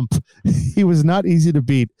 Trump. He was not easy to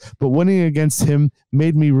beat, but winning against him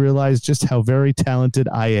made me realize just how very talented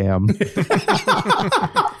I am.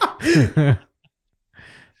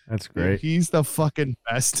 That's great. He's the fucking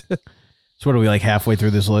best. So what are we, like halfway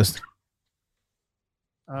through this list?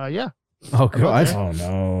 Yeah. Oh God. Oh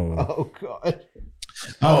no. Oh God.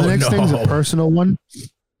 The next thing's a personal one.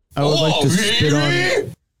 I would like to spit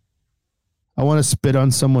on. I want to spit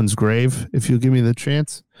on someone's grave if you'll give me the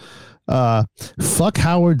chance. Fuck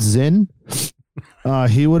Howard Zinn.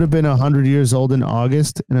 He would have been 100 years old in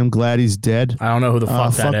August, and I'm glad he's dead. I don't know who the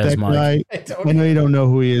fuck that is, Mike. I know you don't know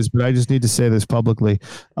who he is, but I just need to say this publicly.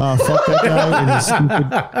 Fuck that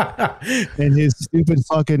guy and his stupid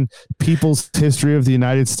fucking People's History of the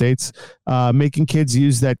United States. Making kids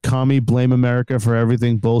use that commie blame America for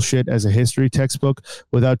everything bullshit as a history textbook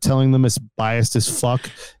without telling them it's biased as fuck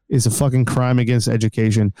is a fucking crime against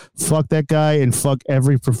education. Fuck that guy and fuck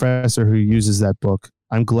every professor who uses that book.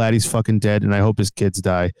 I'm glad he's fucking dead, and I hope his kids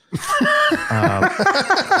die.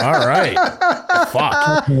 All right.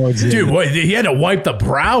 Fuck. Dude, what, he had to wipe the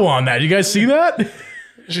brow on that. You guys see that?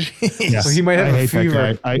 So he might have a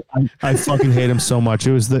fever. I fucking hate him so much.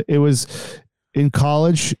 It was in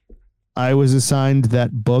college. I was assigned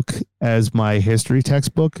that book as my history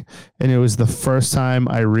textbook, and it was the first time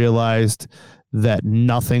I realized that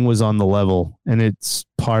nothing was on the level, and it's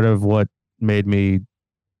part of what made me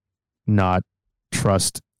not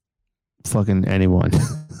trust fucking anyone.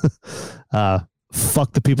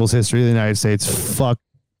 Fuck the People's History of the United States. Fuck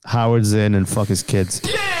Howard Zinn and fuck his kids.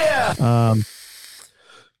 Yeah.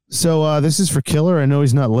 So this is for Killer. I know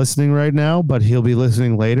he's not listening right now, but he'll be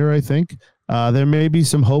listening later, I think. There may be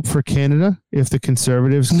some hope for Canada if the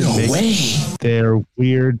Conservatives can make their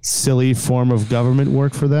weird, silly form of government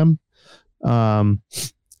work for them.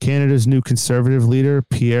 Canada's new Conservative leader,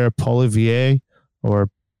 Pierre Poilievre, or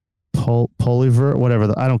Poliver,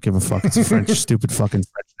 whatever. I don't give a fuck. It's a French, stupid fucking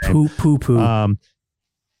French name. Poo.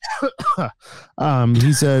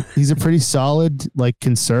 He's a pretty solid, like,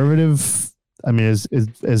 conservative. I mean,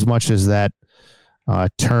 as much as that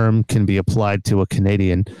term can be applied to a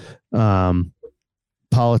Canadian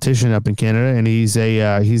politician up in Canada, and he's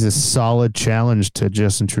a solid challenge to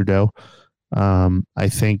Justin Trudeau. I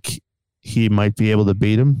think he might be able to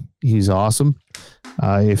beat him. He's awesome.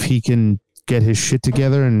 If he can get his shit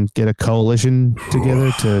together and get a coalition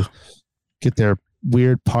together to get their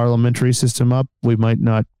weird parliamentary system up, we might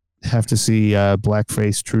not have to see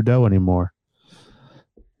blackface Trudeau anymore,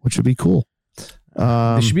 which would be cool.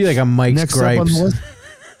 There should be like a Mike's Gripes.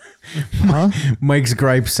 Huh? Mike's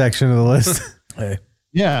Gripes section of the list. Hey.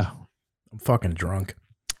 Yeah. I'm fucking drunk.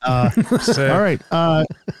 All right.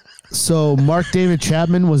 So Mark David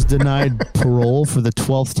Chapman was denied parole for the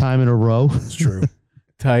 12th time in a row. It's true.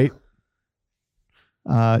 Tight.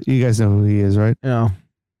 You guys know who he is, right? Yeah.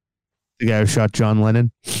 The guy who shot John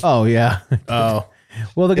Lennon. Oh, yeah. Oh.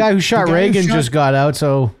 Well, the guy who shot Reagan just got out,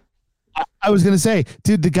 so... I was going to say,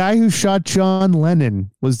 dude, the guy who shot John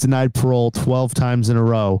Lennon was denied parole 12 times in a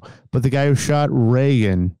row, but the guy who shot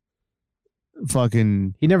Reagan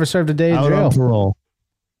fucking... He never served a day in out jail. on parole.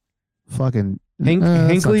 Fucking...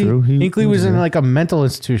 Hinckley was in like a mental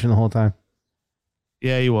institution the whole time.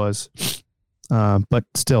 Yeah, he was. But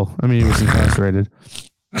still, I mean, he was incarcerated.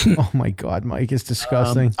 Oh my God, Mike, it's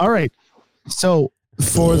disgusting. All right. So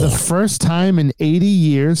for the first time in 80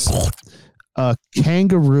 years, a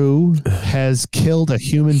kangaroo has killed a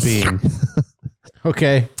human being.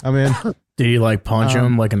 Okay, I'm in. Did he like punch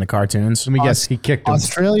him like in the cartoons? Let me guess, he kicked him.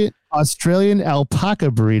 Australian alpaca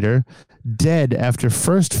breeder dead after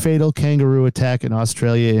first fatal kangaroo attack in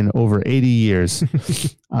Australia in over 80 years.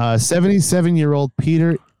 77-year-old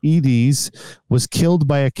Peter Eades was killed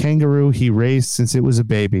by a kangaroo he raised since it was a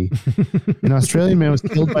baby. An Australian man was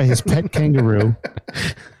killed by his pet kangaroo.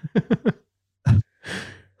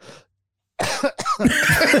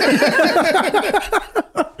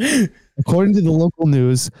 According to the local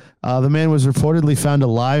news, the man was reportedly found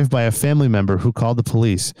alive by a family member who called the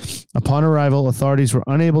police. Upon arrival, authorities were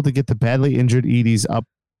unable to get the badly injured Eades up.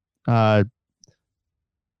 What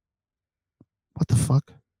the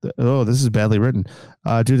fuck? Oh, this is badly written.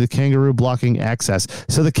 Due to the kangaroo blocking access.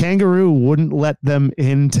 So the kangaroo wouldn't let them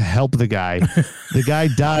in to help the guy. The guy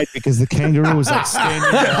died because the kangaroo was like standing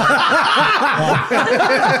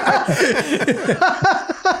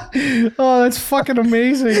Oh, that's fucking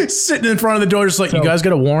amazing. Sitting in front of the door, just like, you guys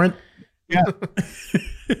got a warrant? Yeah.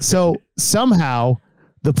 So somehow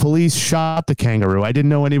the police shot the kangaroo. I didn't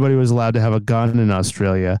know anybody was allowed to have a gun in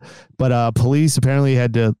Australia, but police apparently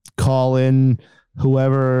had to call in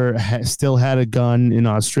whoever still had a gun in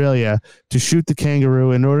Australia to shoot the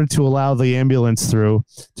kangaroo in order to allow the ambulance through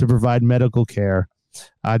to provide medical care.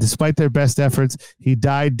 Despite their best efforts, he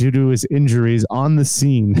died due to his injuries on the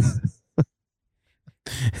scene.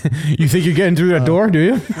 You think you're getting through that door, do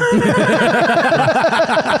you?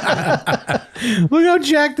 Look how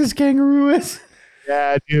jacked this kangaroo is.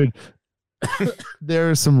 Yeah, dude. There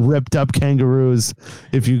are some ripped up kangaroos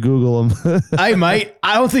if you Google them. Hey, mate,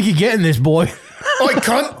 I don't think you're getting this, boy. Oh,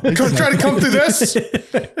 cunt. Try to come through this.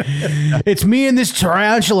 It's me and this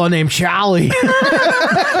tarantula named Charlie.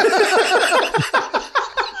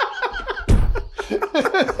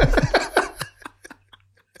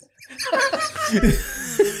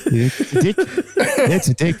 Dick. It's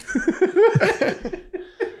a dick.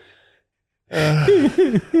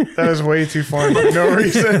 That was way too fun for no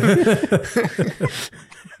reason.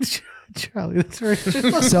 Charlie, that's right.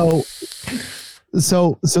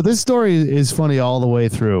 So this story is funny all the way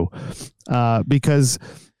through, because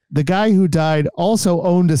the guy who died also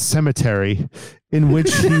owned a cemetery in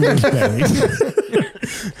which he was buried.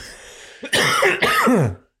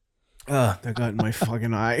 That got in my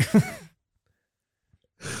fucking eye.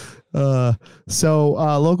 So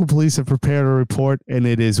local police have prepared a report, and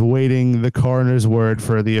it is waiting the coroner's word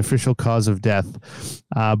for the official cause of death.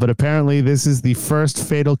 But apparently, this is the first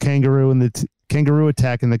fatal kangaroo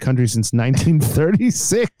attack in the country since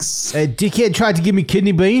 1936. Dickhead tried to give me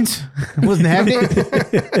kidney beans. Wasn't having it.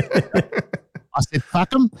 I said,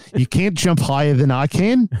 fuck him. You can't jump higher than I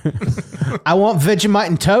can. I want Vegemite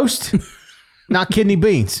and toast, not kidney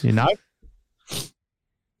beans. You know?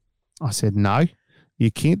 I said, no. You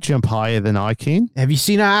can't jump higher than I can. Have you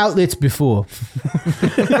seen our outlets before?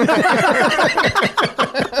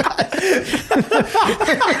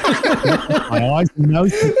 My eyes and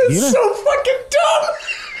nose. It's so fucking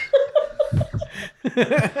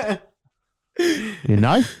dumb. You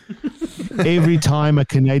know? Every time a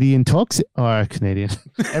Canadian talks, or a Canadian,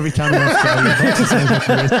 every time an Australian talks, it sounds like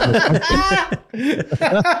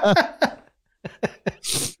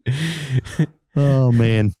the Oh,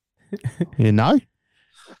 man. You know?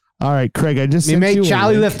 All right, Craig, I just Me sent mate you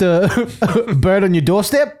Charlie left a bird on your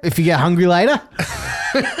doorstep if you get hungry later.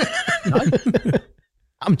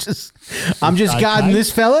 I'm just guarding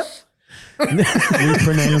this fella. We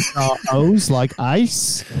pronounce our O's like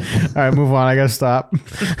ice. All right, move on. I gotta stop.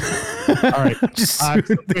 All right. Craig, I just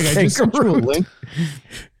sent you a link.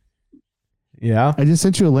 Yeah. I just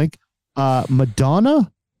sent you a link.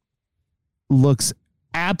 Madonna looks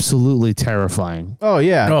absolutely terrifying. Oh,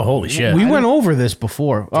 yeah. Oh, holy shit. We went over this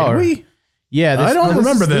before. Did we? Yeah. I don't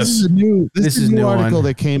remember this. This is a new article one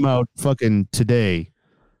that came out fucking today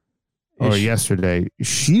or yesterday.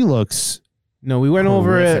 She looks... No, we went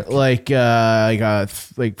horrific. over it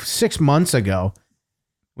like 6 months ago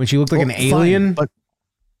when she looked like an alien.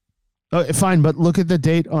 Fine, but look at the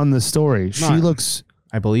date on the story. She looks...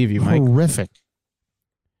 I believe you, Mike. Horrific.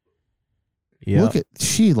 Yeah.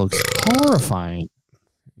 She looks horrifying.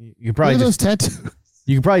 You probably look at just those tattoos.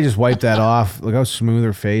 You could probably just wipe that off. Look how smooth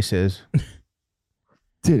her face is.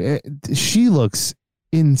 Dude, she looks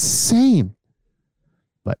insane.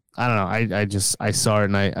 But I don't know. I saw it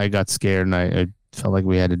and I got scared and I felt like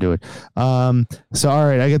we had to do it. So all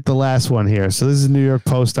right, I get the last one here. So this is a New York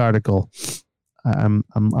Post article. I'm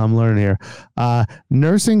learning here.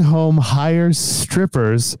 Nursing home hires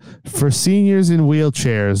strippers for seniors in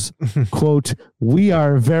wheelchairs. Quote, "We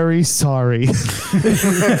are very sorry."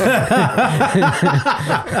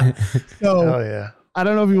 Oh yeah. I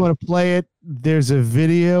don't know if you want to play it. There's a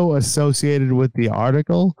video associated with the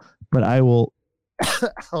article, but I will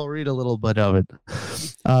I'll read a little bit of it.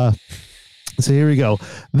 So here we go.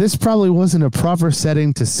 This probably wasn't a proper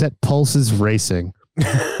setting to set pulses racing.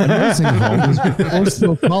 A nursing home is forced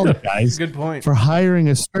to apologize for hiring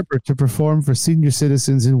a stripper to perform for senior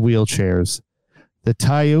citizens in wheelchairs. The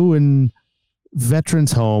Taiyuan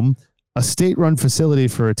Veterans Home, a state-run facility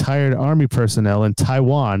for retired Army personnel in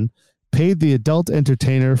Taiwan, paid the adult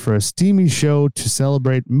entertainer for a steamy show to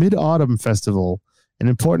celebrate Mid-Autumn Festival, an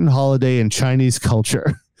important holiday in Chinese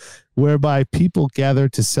culture, whereby people gather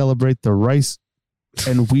to celebrate the rice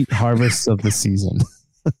and wheat harvests of the season.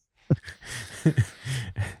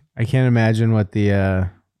 I can't imagine what the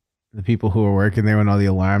people who were working there when all the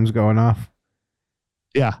alarms going off.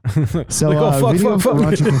 Yeah. So video of the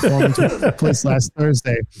raunchy performance which took place last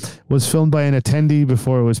Thursday was filmed by an attendee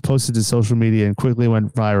before it was posted to social media and quickly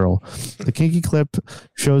went viral. The kinky clip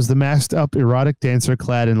shows the masked up erotic dancer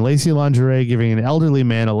clad in lacy lingerie giving an elderly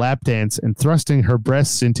man a lap dance and thrusting her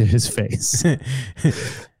breasts into his face.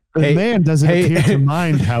 The man doesn't appear to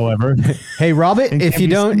mind, however. Hey, Robert, if you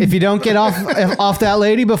don't get off that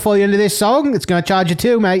lady before the end of this song, it's going to charge you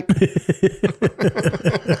too, mate.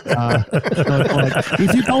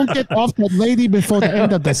 If you don't get off that lady before the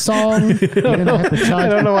end of the song, you're going to have to charge. I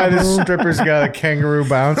don't know why this stripper's got a kangaroo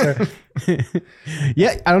bouncer.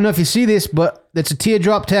 Yeah, I don't know if you see this, but it's a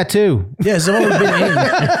teardrop tattoo. Yeah, it's always been in.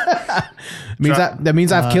 That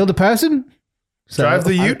means I've killed a person. So drive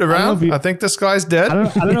the ute around. I think this guy's dead. I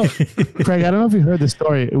don't know, Craig. I don't know if you heard the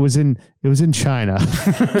story. It was in China.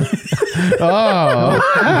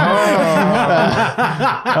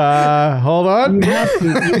 Hold on. You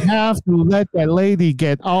have to let that lady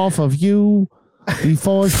get off of you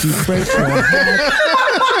before she breaks your back.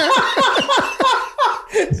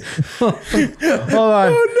 Hold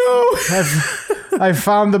on. Oh no! I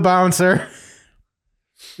found the bouncer.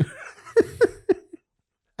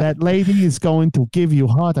 That lady is going to give you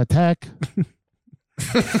heart attack.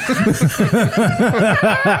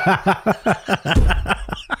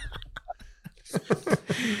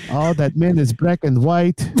 Oh, that man is black and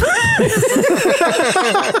white.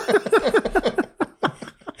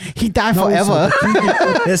 He died forever.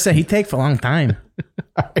 Listen, he take for a long time.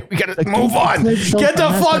 Right, we gotta move on. Get the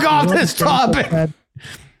fuck off this topic.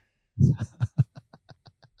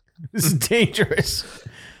 This is dangerous.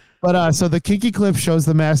 But so the kinky clip shows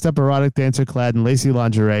the masked up erotic dancer clad in lacy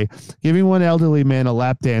lingerie, giving one elderly man a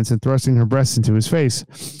lap dance and thrusting her breasts into his face.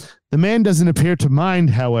 The man doesn't appear to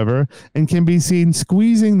mind, however, and can be seen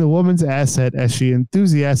squeezing the woman's asset as she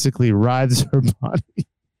enthusiastically writhes her body.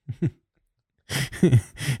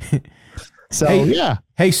 So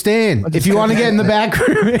Hey Stan, if you want to get in the back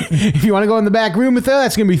room, if you want to go in the back room with her,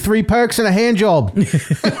 that's gonna be 3 perks and a hand job.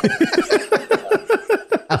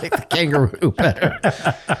 I like the kangaroo better.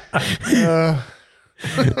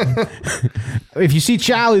 If you see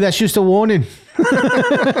Charlie, that's just a warning.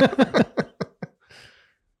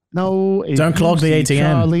 No, don't clog the ATM.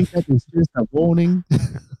 Charlie, that is just a warning.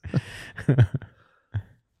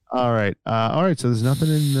 All right. So there's nothing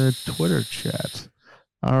in the Twitter chat.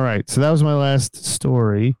 All right. So that was my last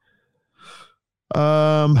story.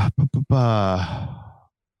 All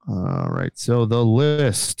right. So the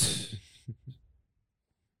list.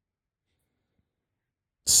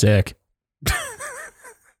 Sick.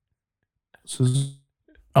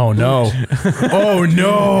 Oh no. Oh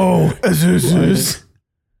no. That's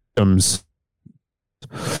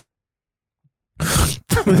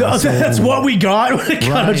what we got.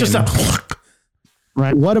 Ryan. Just a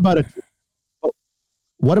Right. What about a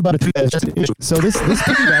so this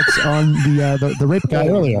piggybacks on the rape guy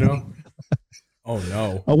earlier. Oh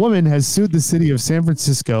no. A woman has sued the city of San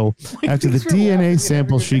Francisco after the DNA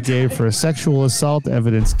sample she gave for a sexual assault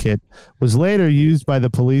evidence kit was later used by the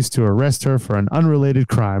police to arrest her for an unrelated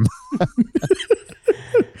crime.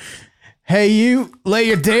 Hey, you lay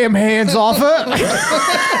your damn hands off her.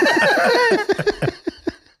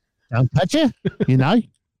 Don't touch her, you know.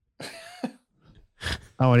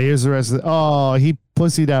 Oh, and here's the rest of he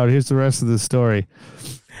pussied out. Here's the rest of the story.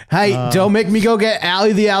 Hey, don't make me go get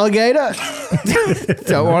Allie the alligator.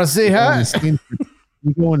 Don't want to see her.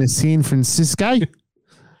 We go to San Francisco.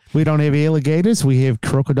 We don't have alligators. We have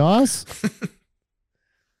crocodiles.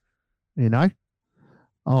 You know.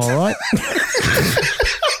 All right.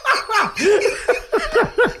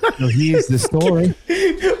 So here's the story.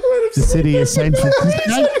 The city of San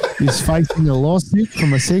Francisco is facing a lawsuit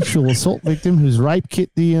from a sexual assault victim whose rape kit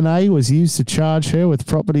DNA was used to charge her with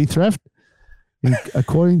property theft.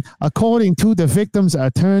 According to the victim's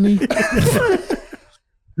attorney,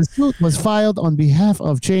 the suit was filed on behalf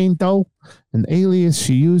of Jane Doe, an alias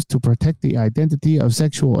she used to protect the identity of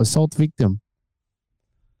sexual assault victim.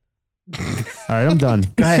 All right, I'm done.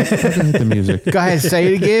 Go ahead. Hit the music. Go ahead,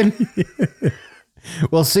 say it again.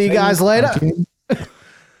 We'll see you guys later.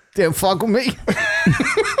 Don't fuck with me.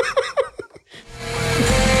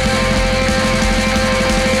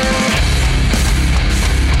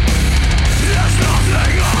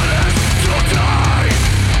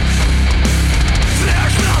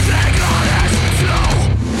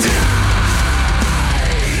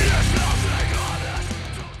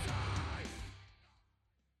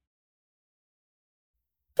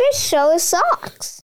 This show sucks.